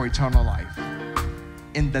for eternal life.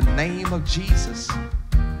 In the name of Jesus,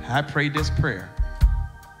 I pray this prayer.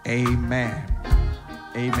 Amen.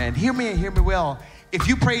 Amen. Hear me and hear me well. If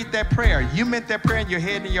you prayed that prayer, you meant that prayer in your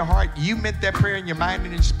head and in your heart, you meant that prayer in your mind and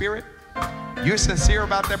in your spirit, you're sincere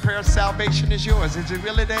about that prayer, salvation is yours. Is it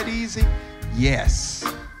really that easy? Yes.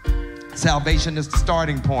 Salvation is the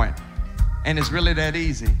starting point, and it's really that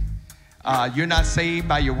easy. You're not saved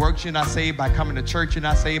by your works. You're not saved by coming to church. You're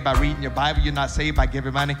not saved by reading your Bible. You're not saved by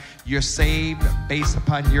giving money. You're saved based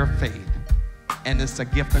upon your faith, and it's a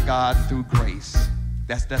gift of God through grace.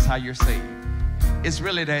 That's how you're saved. It's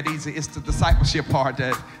really that easy. It's the discipleship part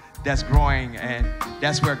that's growing, and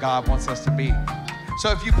that's where God wants us to be.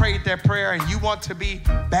 So if you prayed that prayer and you want to be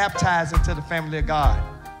baptized into the family of God,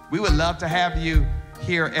 we would love to have you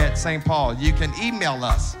here at St. Paul. You can email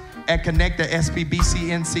us at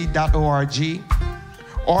connect@spbcnc.org.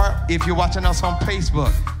 Or if you're watching us on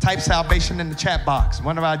Facebook, type salvation in the chat box.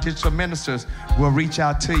 One of our digital ministers will reach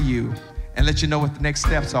out to you and let you know what the next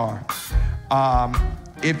steps are.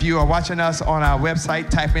 If you are watching us on our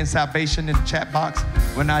website, type in salvation in the chat box.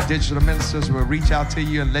 One of our digital ministers will reach out to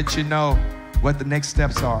you and let you know what the next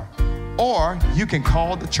steps are. Or you can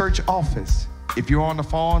call the church office. If you're on the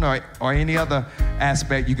phone or any other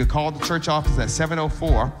aspect, you can call the church office at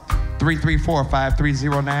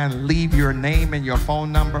 704-334-5309. Leave your name and your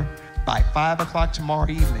phone number. By 5 o'clock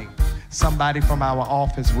tomorrow evening, somebody from our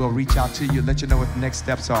office will reach out to you, let you know what the next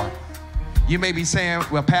steps are. You may be saying,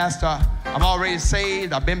 well, Pastor, I'm already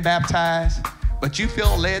saved, I've been baptized, but you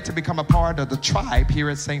feel led to become a part of the tribe here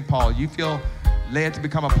at St. Paul. You feel led to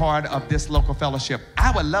become a part of this local fellowship.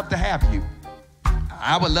 I would love to have you.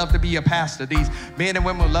 I would love to be your pastor. These men and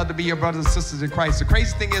women would love to be your brothers and sisters in Christ. The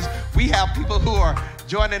crazy thing is we have people who are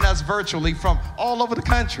joining us virtually from all over the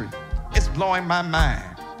country. It's blowing my mind.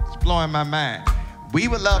 It's blowing my mind. We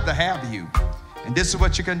would love to have you. And this is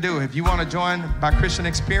what you can do. If you want to join by Christian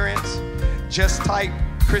Experience, just type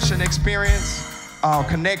Christian Experience,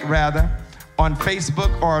 Connect rather, on Facebook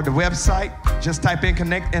or the website. Just type in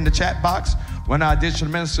Connect in the chat box. One of our digital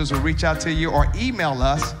ministers will reach out to you, or email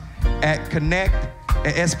us at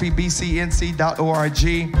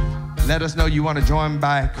connect@spbcnc.org. Let us know you want to join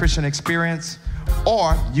by Christian Experience,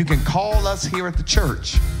 or you can call us here at the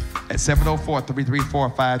church at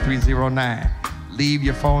 704-334-5309. Leave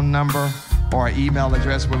your phone number or email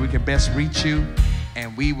address where we can best reach you,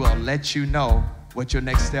 and we will let you know what your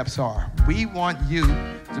next steps are. We want you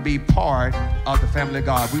to be part of the family of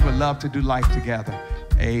God. We would love to do life together.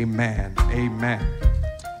 Amen. Amen.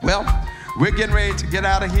 Well, we're getting ready to get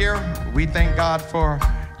out of here. We thank God for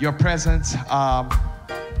your presence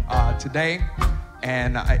today.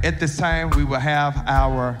 And at this time, we will have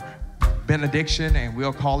our benediction, and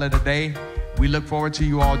we'll call it a day. We look forward to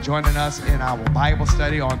you all joining us in our Bible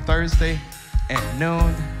study on Thursday at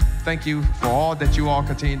noon. Thank you for all that you all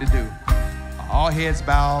continue to do. All heads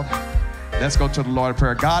bowed. Let's go to the Lord in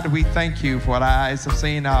prayer. God, we thank you for what our eyes have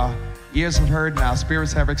seen, our ears have heard, and our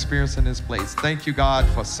spirits have experienced in this place. Thank you, God,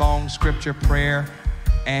 for song, scripture, prayer,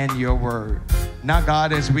 and your word. Now,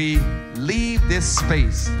 God, as we leave this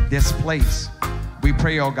space, this place, we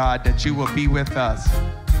pray, oh God, that you will be with us.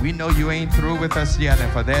 We know you ain't through with us yet,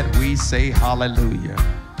 and for that we say hallelujah.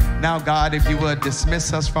 Now, God, if you would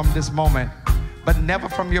dismiss us from this moment, but never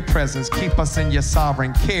from your presence, keep us in your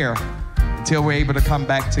sovereign care until we're able to come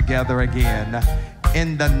back together again.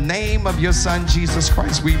 In the name of your Son, Jesus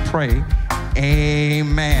Christ, we pray.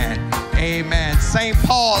 Amen. Amen. St.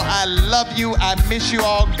 Paul, I love you. I miss you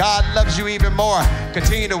all. God loves you even more.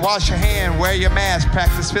 Continue to wash your hand, wear your mask,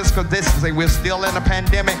 practice physical distancing. We're still in a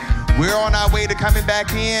pandemic. We're on our way to coming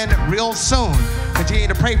back in real soon. Continue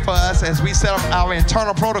to pray for us as we set up our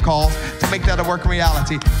internal protocols to make that a working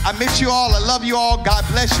reality. I miss you all. I love you all. God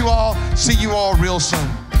bless you all. See you all real soon.